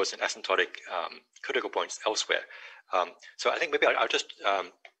asymptotic zeros and asymptotic critical points elsewhere. So I think maybe I'll just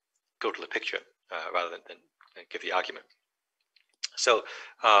go to the picture rather than give the argument. So,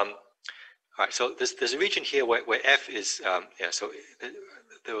 all right, so there's a region here where F is, so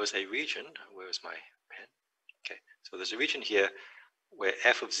there was a region, where is my pen? Okay, so there's a region here where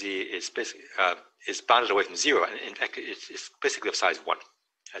F of Z is basically is bounded away from 0, and in fact it's basically of size 1,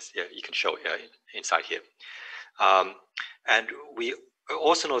 as you can show inside here. And we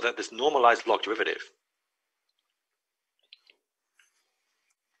also know that this normalized log derivative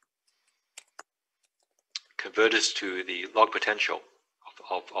converges to the log potential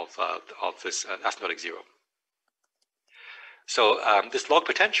of this asymptotic 0. So this log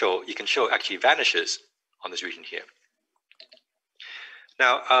potential, you can show, actually vanishes on this region here.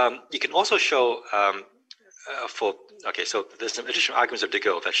 Now, you can also show so there's some additional arguments of de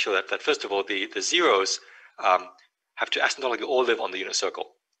Gaulle that show that first of all, the zeros have to asymptotically all live on the unit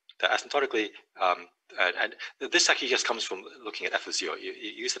circle. That asymptotically, and this actually just comes from looking at f of 0. You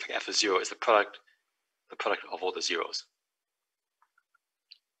use the fact f of 0 is the product of all the zeros.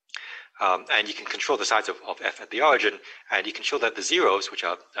 And you can control the size of f at the origin, and you can show that the zeros, which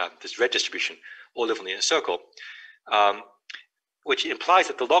are this red distribution, all live on the inner circle, which implies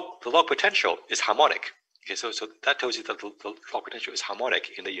that the log potential is harmonic. Okay, so that tells you that the log potential is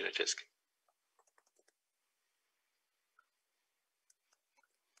harmonic in the unit disk.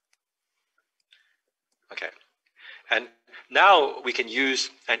 Okay, and now we can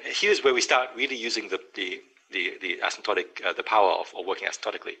use, and here's where we start really using the asymptotic, the power of working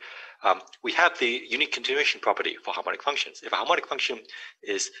asymptotically. We have the unique continuation property for harmonic functions. If a harmonic function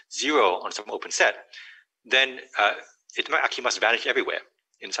is 0 on some open set, then it actually must vanish everywhere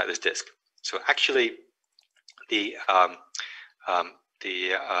inside this disk. So actually, this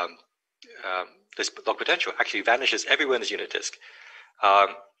log potential actually vanishes everywhere in this unit disk.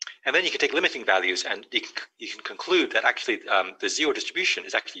 And then you can take limiting values, and you can conclude that actually the 0 distribution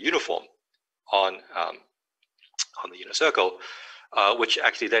is actually uniform on the unit circle, which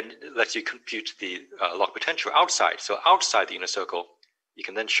actually then lets you compute the log potential outside. So outside the unit circle, you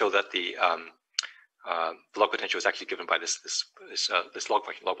can then show that the log potential is actually given by this log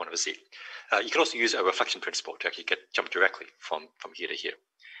function, log 1 over z. You can also use a reflection principle to actually jump directly from here to here.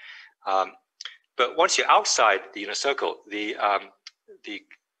 But once you're outside the unit circle, the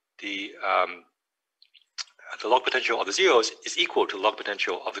log potential of the zeros is equal to the log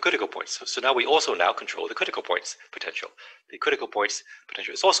potential of the critical points. So now we also control the critical points potential. The critical points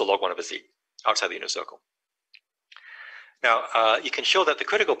potential is also log 1 over z outside the unit circle. Now you can show that the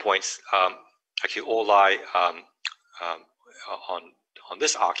critical points actually all lie on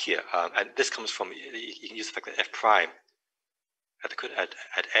this arc here, and this comes from, you can use the fact that f prime at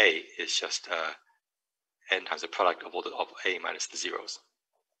A is just n times the product of A minus the zeros,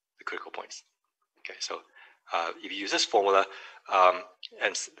 the critical points. Okay, so if you use this formula,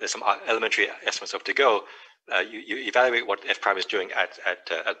 and there's some elementary estimates of de Gaulle, you evaluate what f prime is doing at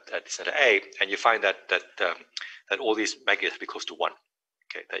the center A, and you find that all these magnitudes have to be close to 1.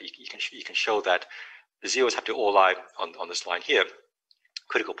 Okay, that you can show that the zeros have to all lie on this line here,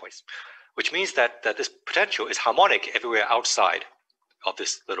 critical points, which means that this potential is harmonic everywhere outside of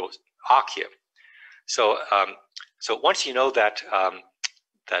this little arc here. So so once you know that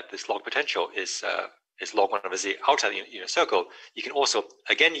that this log potential is log 1 over z outside the unit circle, you can also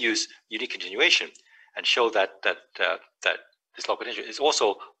again use unique continuation and show that this log potential is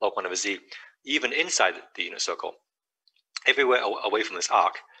also log 1 over z, even inside the unit circle, everywhere away from this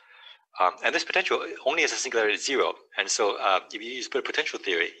arc. And this potential only has a singularity 0. And so if you use potential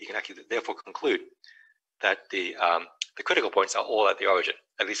theory, you can actually therefore conclude that the critical points are all at the origin,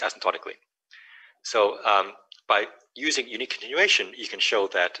 at least asymptotically. So by using unique continuation, you can show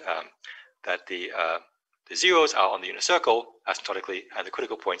that the zeros are on the unit circle asymptotically, and the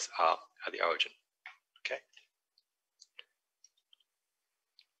critical points are at the origin. Okay.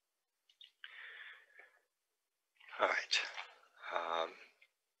 All right.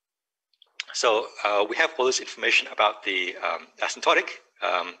 So we have all this information about the asymptotic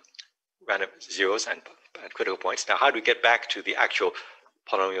random zeros and critical points. Now, how do we get back to the actual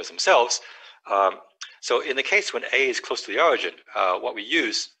polynomials themselves? So in the case when A is close to the origin, what we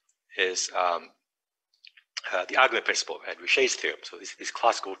use is the argument principle and Richet's theorem. So these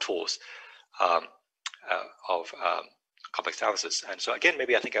classical tools of complex analysis. And so again,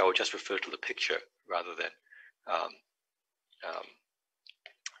 maybe I think I will just refer to the picture rather than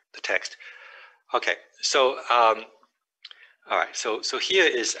the text. Okay, so all right, so here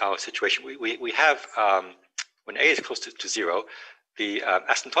is our situation. We have when A is close to 0, the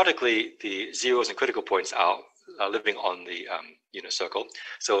asymptotically the zeros and critical points are living on the unit circle.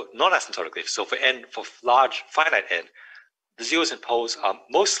 So non-asymptotically, so for n, for large finite n, the zeros and poles are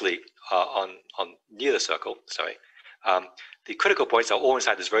mostly on near the circle. Sorry, the critical points are all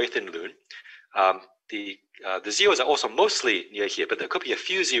inside this very thin loon. The zeros are also mostly near here, but there could be a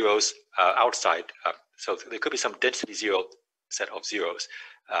few zeros outside. So there could be some density 0 set of zeros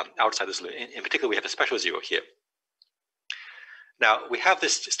outside this loon. In particular, we have a special 0 here. Now we have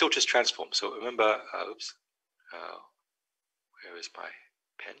this Stokes transform. So remember, where is my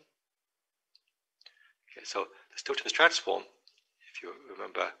pen? Okay, so the Stokes transform, if you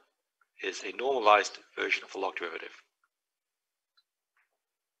remember, is a normalized version of the log derivative.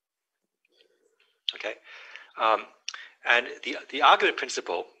 Okay, and the argument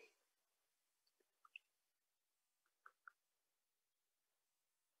principle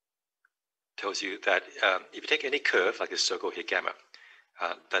tells you that if you take any curve like this circle here, gamma,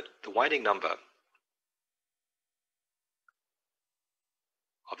 that the winding number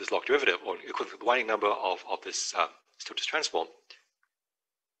of this log derivative, or equal to the winding number of this Stokes transform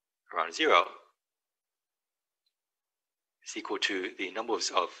around 0, is equal to the numbers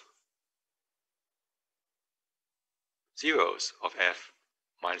of zeros of f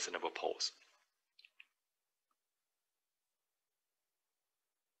minus the number of poles.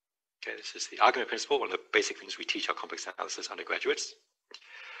 Okay, this is the argument principle, one of the basic things we teach our complex analysis undergraduates.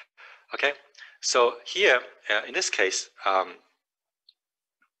 Okay, so here, in this case,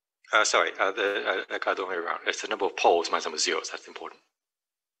 sorry, the other way around. It's the number of poles minus the number of zeros. That's important.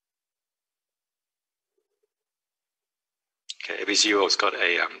 Okay, every zero's got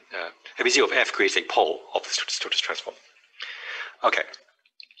a every zero of f creates a pole of the Stokes transform. Okay,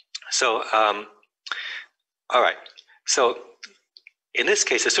 so all right. So in this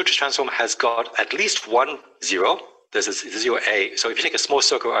case, the Stokes transform has got at least one 0. There's a 0 a. So if you take a small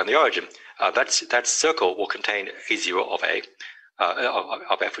circle around the origin, that circle will contain a 0 of a.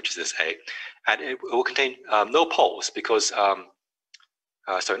 Of f, which is this a, and it will contain no poles because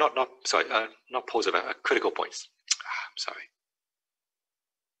sorry, not poles of critical points. I'm sorry.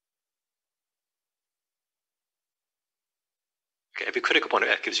 Okay, every critical point of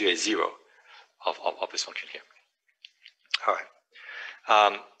f gives you a 0 of this function here. All right.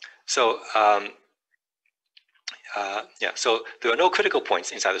 Yeah, so there are no critical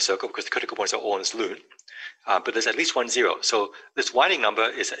points inside the circle because the critical points are all in this loon. But there's at least one 0. So this winding number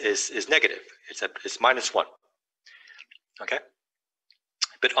is negative. It's minus 1. Okay.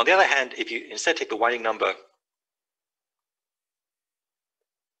 But on the other hand, if you instead take the winding number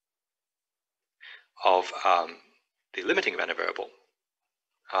of the limiting random variable,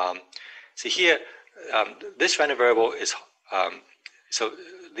 see here, this random variable is so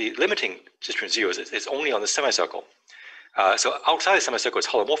the limiting distribution zeros is only on the semicircle. So outside the semicircle is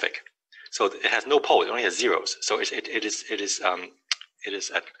holomorphic. So it has no pole. It only has zeros. So it is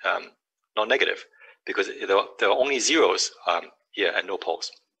at non-negative because there are only zeros here and no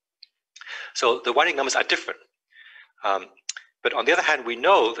poles. So the winding numbers are different. But on the other hand, we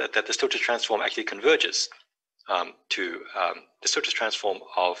know that the Stokes transform actually converges to the Stokes transform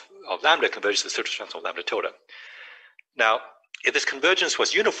of lambda converges to the Stokes transform of lambda tilde. Now, if this convergence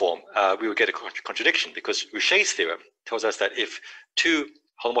was uniform, we would get a contradiction because Richet's theorem tells us that if two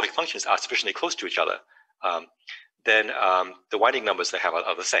holomorphic functions are sufficiently close to each other, then the winding numbers they have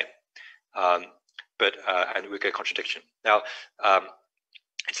are the same. And we get a contradiction. Now,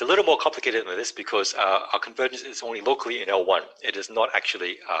 it's It's a little more complicated than this because our convergence is only locally in L1. It is not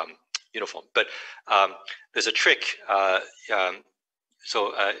actually uniform. But there's a trick.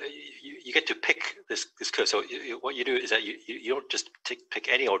 You get to pick this curve. So what you do is that you don't just pick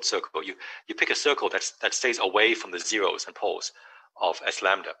any old circle. You pick a circle that stays away from the zeros and poles of S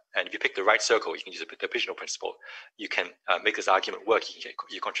lambda. And if you pick the right circle, you can use the divisional principle. You can make this argument work. You can get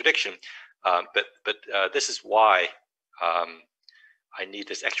your contradiction. But this is why I need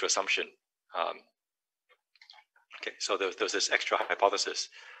this extra assumption. Okay, so there was this extra hypothesis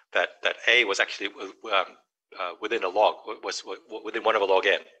that A was actually within a log, was within 1 over log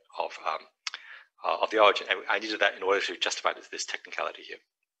n of the origin, and I needed that in order to justify this technicality here.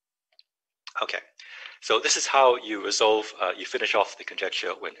 Okay, so this is how you resolve, you finish off the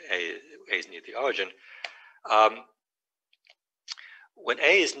conjecture when A is near the origin. When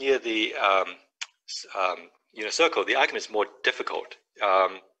A is near the unit circle, the argument is more difficult.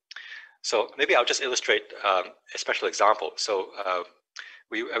 So maybe I'll just illustrate a special example. So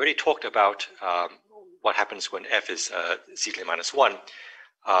we already talked about what happens when f is z to the minus 1.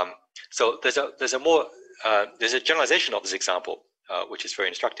 So there's a generalization of this example, which is very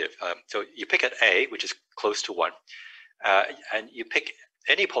instructive. So you pick at a, which is close to 1, and you pick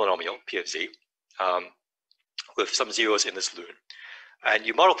any polynomial p of z with some zeros in this lune, and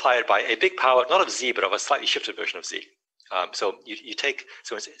you multiply it by a big power, not of z, but of a slightly shifted version of z. So you take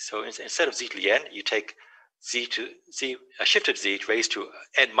instead of z to the n, you take z to z, a shifted z raised to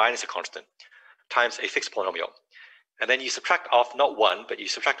n minus a constant times a fixed polynomial, and then you subtract off not 1, but you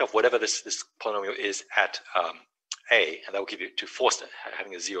subtract off whatever this polynomial is at a, and that will give you to force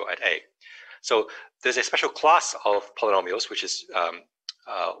having a 0 at a. So there's a special class of polynomials which is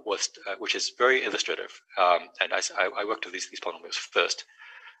very illustrative, and I worked with these polynomials first.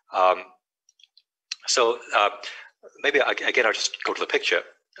 Maybe again I'll just go to the picture.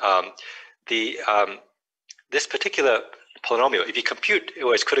 This particular polynomial, if you compute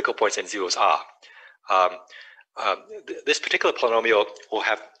where its critical points and zeros are, this particular polynomial will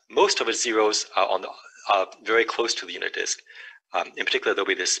have most of its zeros very close to the unit disk. In particular, there'll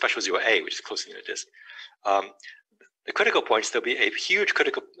be this special 0a, which is close to the unit disk. The critical points, there'll be a huge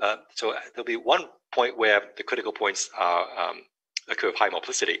critical, so there'll be one point where the critical points are occur of high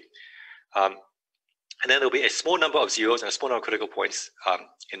multiplicity. And then there'll be a small number of zeros and a small number of critical points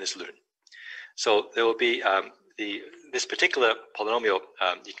in this lune. So there will be this particular polynomial,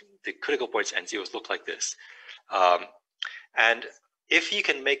 the critical points and zeros look like this. And if you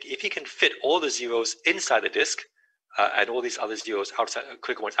can fit all the zeros inside the disk and all these other zeros outside,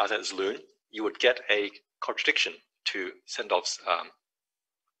 critical points outside this lune, you would get a contradiction to Sendov's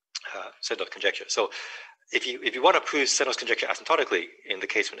Sendov conjecture. So if you want to prove Sendov's conjecture asymptotically in the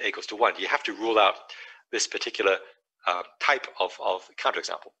case when a equals to 1, you have to rule out this particular type of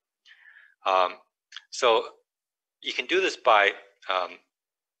counterexample. So you can do this by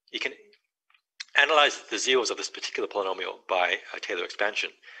you can analyze the zeros of this particular polynomial by a Taylor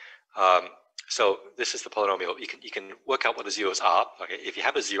expansion. So this is the polynomial. You can work out what the zeros are. Okay, if you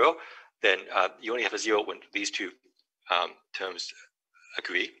have a 0, then you only have a 0 when these two terms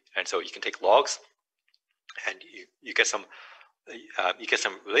agree, and so you can take logs, and you get some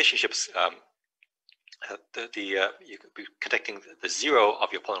relationships. You could be connecting the 0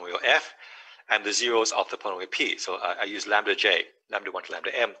 of your polynomial f and the zeros of the polynomial p. So I use lambda j, lambda 1 to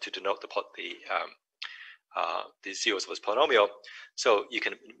lambda m, to denote the zeros of this polynomial. So you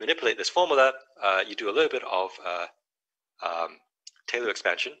can manipulate this formula. You do a little bit of Taylor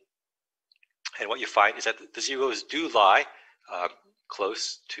expansion, and what you find is that the zeros do lie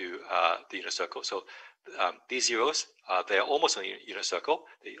close to the unit circle. So these zeros, they're almost on the unit circle.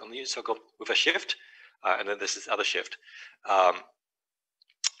 They're on the unit circle with a shift, and then this is other shift.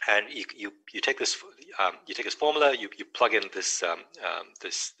 And you take this formula, you plug in this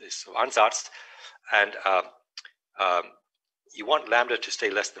ansatz, and you want lambda to stay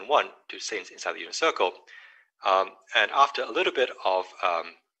less than 1 to stay inside the unit circle. And after a little bit of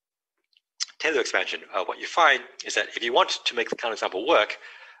Taylor expansion, what you find is that if you want to make the counterexample work,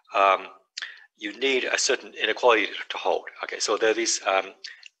 you need a certain inequality to hold. Okay, so there are these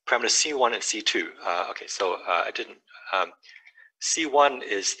parameters C1 and C2. Okay, so I didn't. C1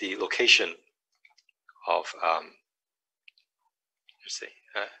 is the location of. Let's see.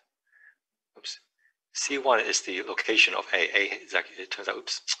 Oops. C1 is the location of A. A is actually, it turns out.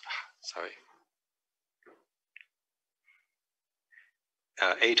 Oops. Sorry.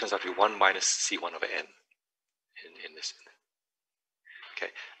 A turns out to be 1 minus C1 over n in this.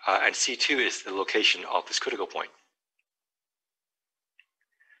 Okay, and C2 is the location of this critical point.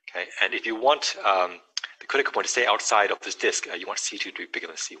 Okay, and if you want the critical point to stay outside of this disk, you want C2 to be bigger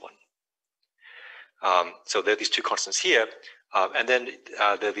than C1. So there are these two constants here, and then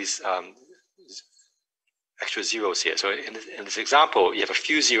there are these extra zeros here. So in this example, you have a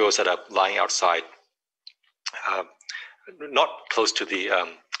few zeros that are lying outside, not close to the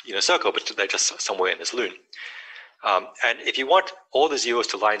circle, but they're just somewhere in this loon. And if you want all the zeros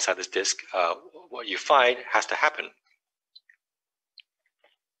to lie inside this disk, what you find has to happen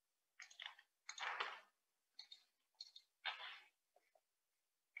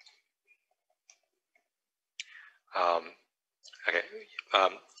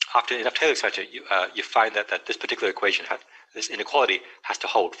after enough Taylor expansion, you find that this particular equation, this inequality, has to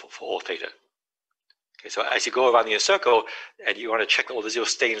hold for all theta. Okay, so as you go around the inner circle and you want to check that all the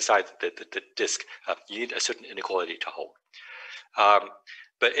zeros stay inside the disk, you need a certain inequality to hold.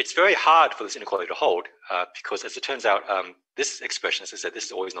 But it's very hard for this inequality to hold because, as it turns out, this expression, as I said, this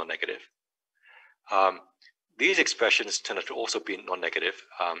is always non-negative. These expressions turn out to also be non-negative,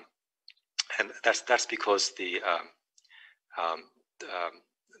 and that's because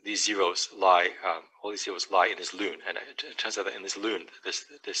these zeros lie, all these zeros lie in this loon, and it turns out that in this loon, this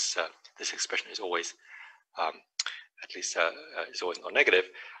expression is always, at least, is always non-negative.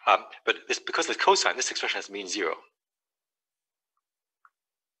 But because of the cosine, this expression has mean 0.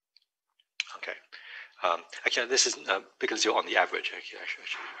 Okay. Actually, this is bigger than 0 on the average. Actually, I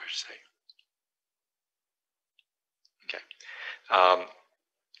should say. Okay.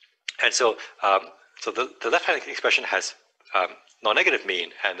 And so, so the left-hand expression has non-negative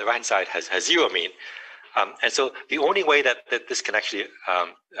mean, and the right-hand side has 0 mean. And so the only way that this can actually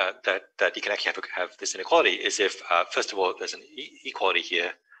that you can actually have this inequality is if first of all there's an equality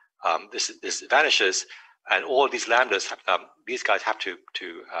here. This vanishes, and all these lambdas, these guys have to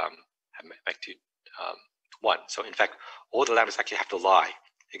make to 1. So in fact, all the lambdas actually have to lie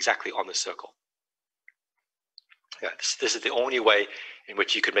exactly on the circle. Yeah, this is the only way in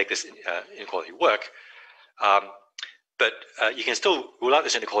which you could make this inequality work. But you can still rule out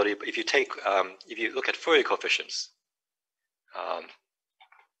this inequality if you take, if you look at Fourier coefficients.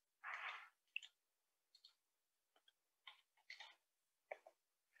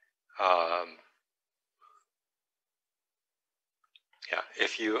 Yeah,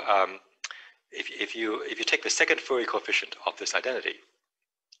 if you take the second Fourier coefficient of this identity,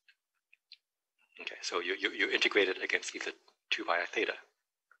 okay, so you integrate it against either 2 pi theta.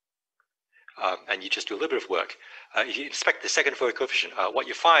 And you just do a little bit of work. If you inspect the second Fourier coefficient, what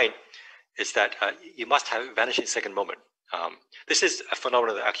you find is that you must have a vanishing second moment. This is a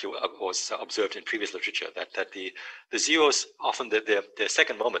phenomenon that actually was observed in previous literature, that the zeros, often their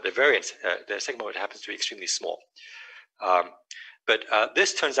second moment, their variance, their second moment happens to be extremely small. But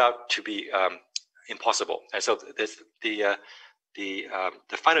this turns out to be impossible. And so there's the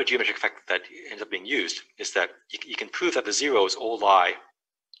final geometric effect that ends up being used is that you can prove that the zeros all lie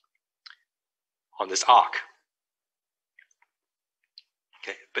on this arc.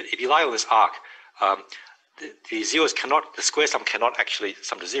 Okay, but if you lie on this arc, the zeros cannot, the square sum cannot actually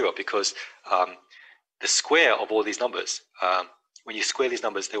sum to 0 because the square of all these numbers, when you square these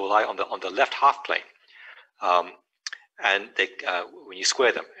numbers, they will lie on the left half plane, and they when you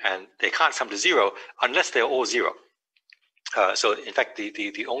square them, and they can't sum to 0 unless they're all 0. So in fact,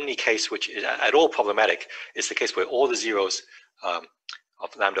 the only case which is at all problematic is the case where all the zeros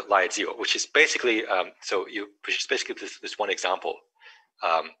of lambda lie at 0, which is basically which is basically this one example.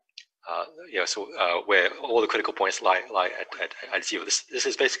 Where all the critical points lie at 0. This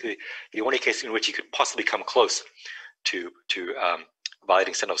is basically the only case in which you could possibly come close to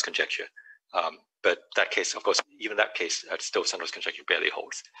violating Sendov's conjecture. But that case, of course, even that case, still Sendov's conjecture barely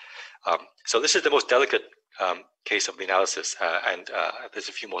holds. So this is the most delicate case of the analysis, and there's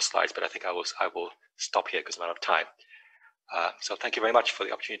a few more slides, but I think I will stop here because I'm out of time. So thank you very much for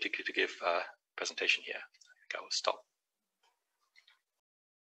the opportunity to give a presentation here. I think I will stop.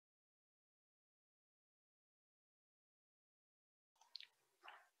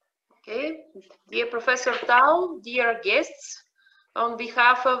 Okay, dear Professor Tao, dear guests, on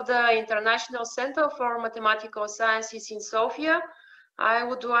behalf of the International Center for Mathematical Sciences in Sofia, I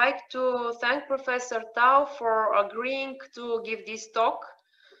would like to thank Professor Tao for agreeing to give this talk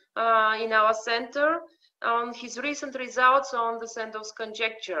in our center on his recent results on the Sendov's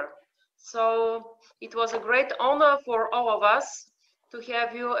conjecture. So it was a great honor for all of us to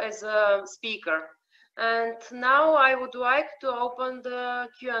have you as a speaker. And now I would like to open the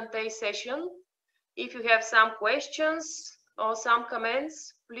Q&A session. If you have some questions or some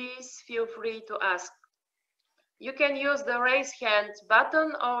comments, please feel free to ask. You can use the raise hand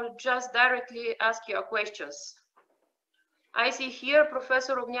button or just directly ask your questions. I see here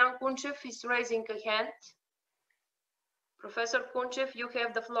Professor Ognan Kunchev is raising a hand. Professor Kunchev, you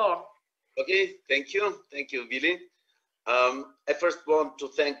have the floor. Okay, thank you, Willy. I first want to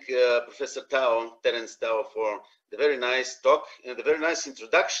thank Professor Terence Tao, for the very nice talk and the very nice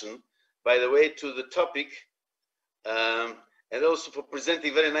introduction, by the way, to the topic, and also for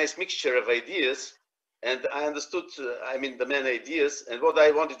presenting a very nice mixture of ideas. And I understood, the main ideas, and what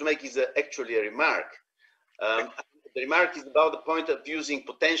I wanted to make is actually a remark. The remark is about the point of using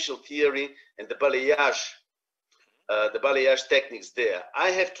potential theory and the balayage techniques there. I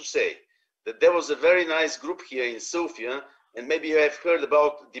have to say that there was a very nice group here in Sofia, and maybe you have heard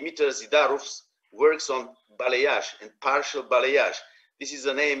about Dimitar Zidarov's works on balayage and partial balayage. This is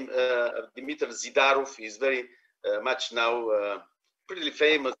the name of Dimitar Zidarov. He's very much now pretty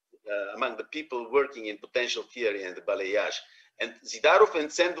famous among the people working in potential theory and the balayage. And Zidarov and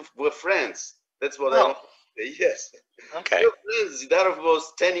Sendov were friends. That's what I want to say. Yes. Okay. Zidarov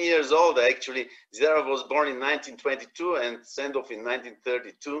was 10 years old, actually. Zidarov was born in 1922 and Sendov in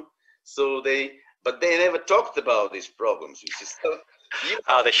 1932. So but they never talked about these problems.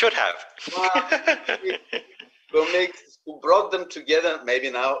 They should have. Who brought them together, maybe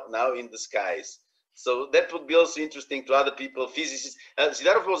now in the skies. So that would be also interesting to other people, physicists.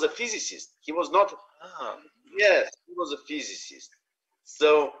 Zidarov was a physicist. He was not. Yes, he was a physicist.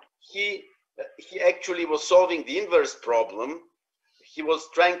 So he actually was solving the inverse problem. He was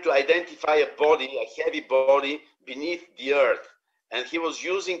trying to identify a body, a heavy body beneath the Earth, and he was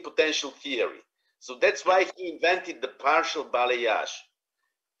using potential theory. So that's why he invented the partial balayage.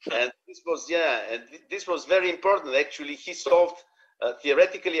 And this was very important. Actually, he solved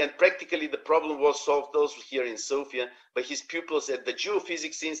theoretically and practically the problem was solved also here in Sofia by his pupils at the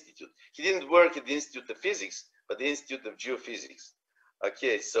Geophysics Institute. He didn't work at the Institute of Physics, but the Institute of Geophysics.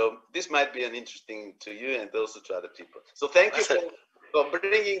 Okay, so this might be an interesting to you and also to other people. So thank you for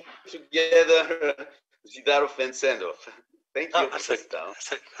bringing together Zidarov and Sendov. Thank you.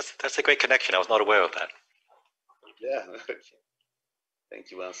 That's a great connection. I was not aware of that. Yeah. Okay. Thank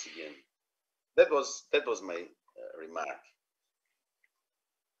you once again. That was my remark.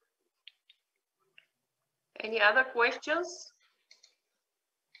 Any other questions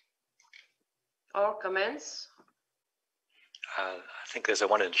or comments? I think there's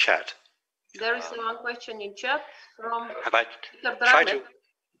one in chat. There is one question in chat from Have I tried to?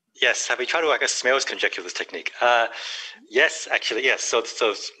 Yes. Have we tried to work a Smale's conjecture with this technique? Yes, actually, yes. So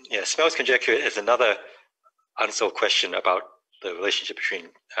Smale's conjecture is another unsolved question about the relationship between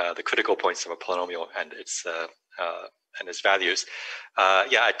the critical points of a polynomial and its values.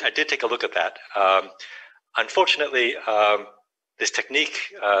 I did take a look at that. Unfortunately, this technique.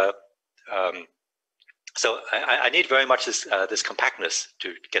 So I need very much this compactness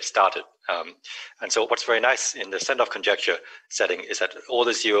to get started. And so what's very nice in the Sendov conjecture setting is that all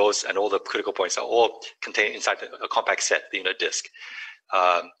the zeros and all the critical points are all contained inside a compact set, the unit disk.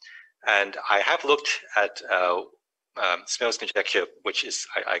 And I have looked at Smale's conjecture, which is,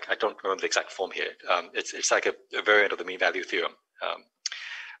 I don't remember the exact form here. It's like a variant of the mean value theorem.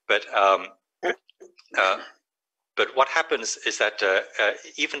 But what happens is that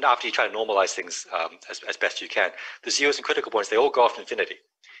even after you try to normalize things as best you can, the zeros and critical points, they all go off to infinity.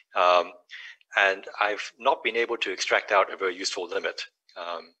 And I've not been able to extract out a very useful limit.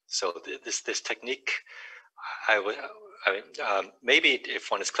 So this technique, maybe if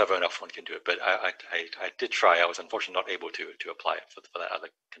one is clever enough, one can do it. But I did try. I was unfortunately not able to apply it for that other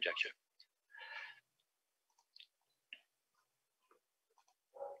conjecture.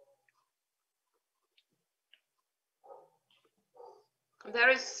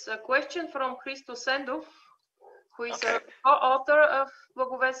 There is a question from Christo Sendov, who is a co-author of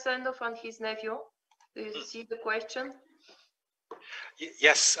Blagovest Sendov and his nephew. Do you see the question?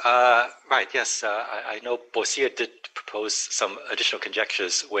 Yes, right, yes. I know Bossier did propose some additional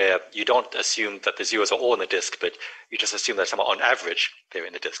conjectures where you don't assume that the zeros are all in the disk, but you just assume that somehow on average they're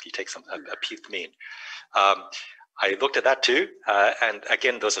in the disk. You take a p-th mean. I looked at that too, and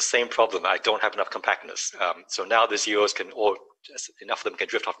again, there's the same problem. I don't have enough compactness. So now the zeros enough of them can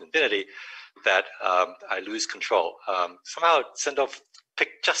drift off to infinity that I lose control. Somehow Sendov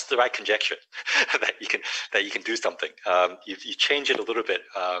picked just the right conjecture that you can do something. You change it a little bit,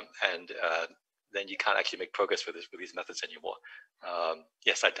 and then you can't actually make progress with these methods anymore.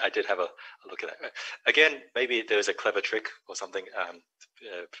 Yes, I did have a look at that. Again, maybe there's a clever trick or something.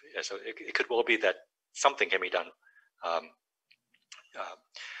 So it could well be that something can be done.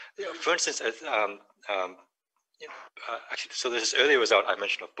 For instance, actually, so there's this earlier result I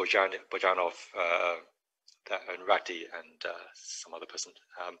mentioned of Bojanov and Ratti and some other person,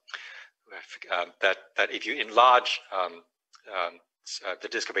 that if you enlarge the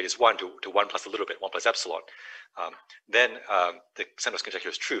disk of radius 1 to 1 plus a little bit, 1 plus epsilon, then the Sendov's conjecture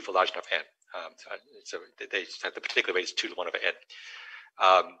is true for large enough n. So they have the particular radius 2 to 1 over n.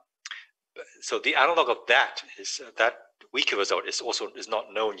 So the analog of that is that weaker result is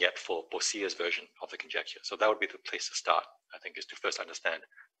not known yet for Boursia's version of the conjecture. So that would be the place to start, I think, is to first understand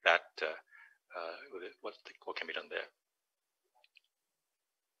that what can be done there.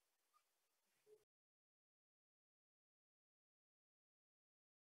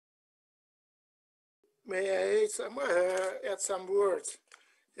 May I add some words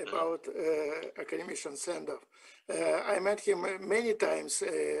about academician Sendov? I met him many times,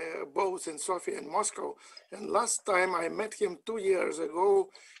 both in Sofia and Moscow. And last time I met him 2 years ago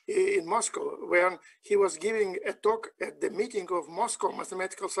in Moscow, when he was giving a talk at the meeting of Moscow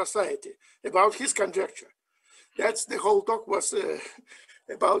Mathematical Society about his conjecture. That's the whole talk was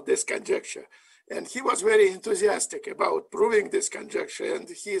about this conjecture. And he was very enthusiastic about proving this conjecture. And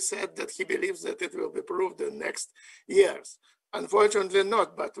he said that he believes that it will be proved in next years. Unfortunately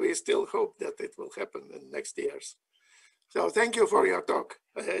not, but we still hope that it will happen in next years. So thank you for your talk.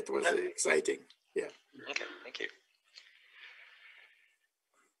 It was exciting. Yeah. Okay, thank you.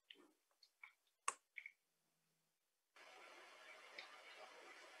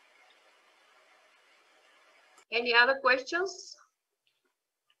 Any other questions?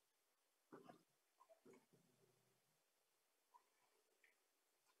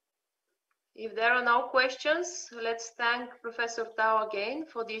 If there are no questions, let's thank Professor Tao again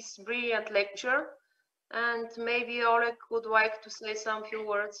for this brilliant lecture. And maybe Oleg would like to say some few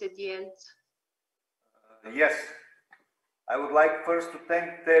words at the end. Yes, I would like first to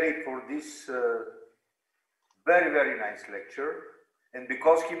thank Terry for this very, very nice lecture. And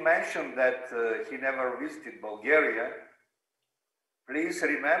because he mentioned that he never visited Bulgaria, please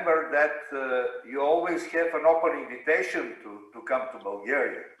remember that you always have an open invitation to come to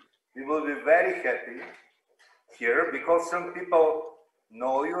Bulgaria. We will be very happy here because some people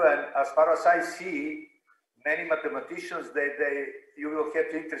know you, and as far as I see, many mathematicians, you will have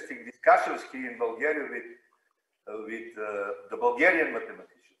interesting discussions here in Bulgaria with the Bulgarian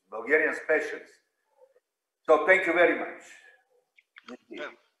mathematicians, Bulgarian specialists. So thank you very much.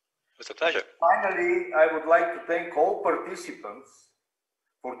 Yeah, it's a pleasure. Finally, I would like to thank all participants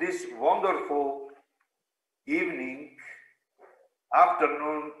for this wonderful evening,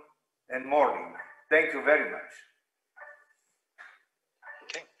 afternoon, and morning. Thank you very much.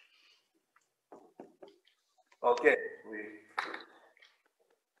 Okay. Okay.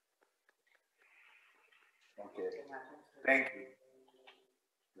 Okay. Thank you.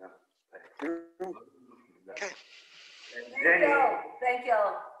 Yeah. Okay. Jenny. Thank you.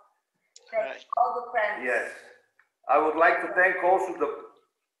 Thank all the friends. Yes. I would like to thank also the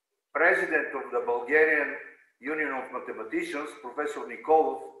president of the Bulgarian Union of Mathematicians, Professor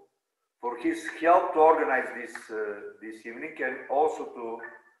Nikolov, for his help to organize this evening, and also to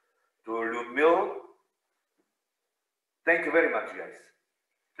Lyudmila. Thank you very much, guys.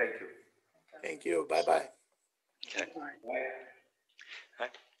 Thank you. Thank you. Bye-bye. Okay. Bye. Bye.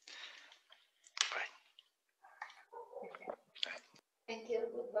 Thank you.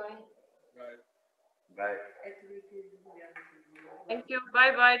 Goodbye. Bye. Thank you.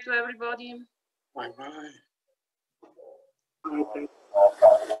 Bye-bye to everybody. Bye-bye.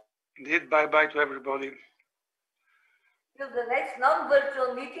 Indeed, bye-bye to everybody. Till the next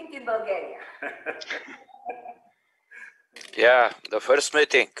non-virtual meeting in Bulgaria. Yeah, the first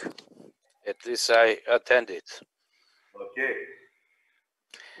meeting. At least I attended. Okay.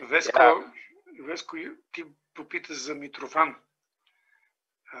 Веско, ти попита за Митрофан.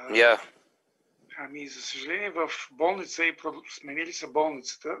 Yeah. Ами, за съжаление, в болница и сменили са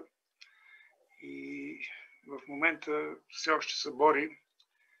болницата и в момента все още се бори.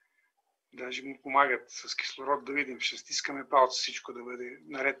 Даже му помагат с кислород, да видим. Ще стискаме палци всичко да бъде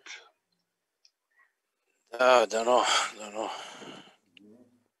наред. Дано.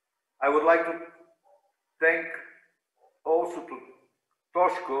 I would like to thank also to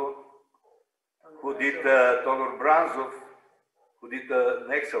Toshko, who did Todor Branzov, who did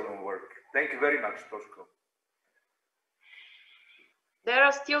an excellent work. Thank you very much, Toshko. There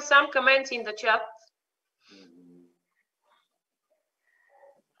are still some comments in the chat.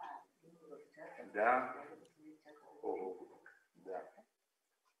 Да. Да.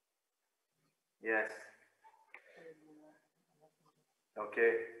 Yes.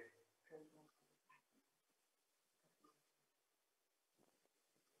 Okay.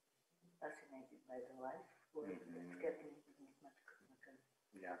 Fascinated by the life.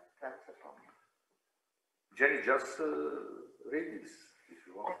 Yeah. That's the problem. Jenny, just read this if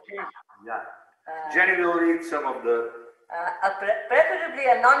you want. Okay. Yeah. Jenny will read some of the preferably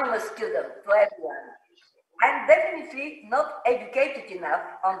anonymous student to everyone. I'm definitely not educated enough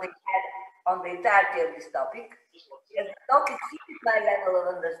on the entirety of this topic, as the talk exceeded my level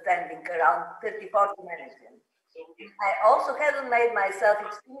of understanding around 30-40 minutes. I also haven't made myself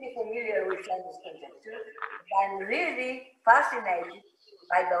extremely familiar with Sendov's conjecture, but I'm really fascinated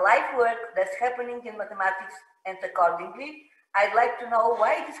by the life work that's happening in mathematics, and accordingly, I'd like to know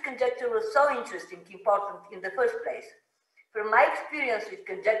why this conjecture was so interesting, important in the first place. From my experience with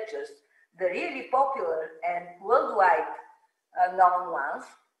conjectures, the really popular and worldwide known ones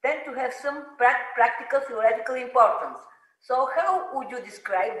tend to have some practical theoretical importance. So how would you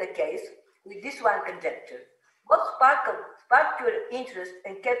describe the case with this one conjecture? What sparked your interest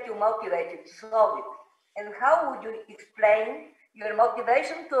and kept you motivated to solve it? And how would you explain your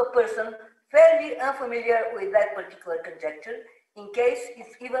motivation to a person fairly unfamiliar with that particular conjecture, in case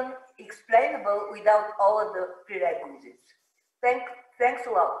it's even explainable without all of the prerequisites? Thanks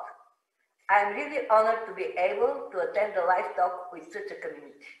a lot. I'm really honored to be able to attend a live talk with such a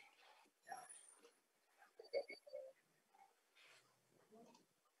community.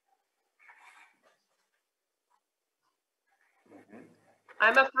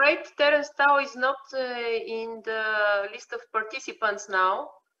 I'm afraid Terence Tao is not in the list of participants now,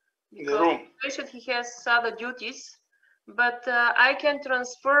 because he has other duties, but I can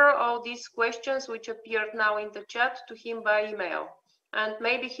transfer all these questions which appeared now in the chat to him by email, and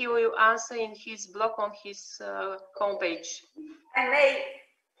maybe he will answer in his blog on his homepage. I may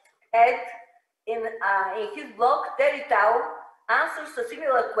add, in his blog, Terry Tao answers a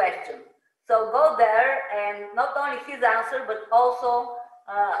similar question. So go there, and not only his answer, but also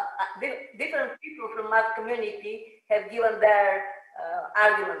different people from our community have given their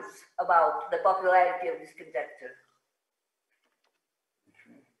arguments about the popularity of this conjecture.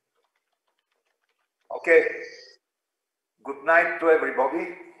 Okay. Good night to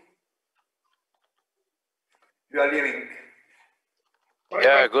everybody. You are leaving.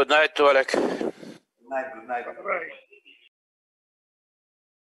 Yeah, good night to Oleg. Good night, good night. Bye-bye.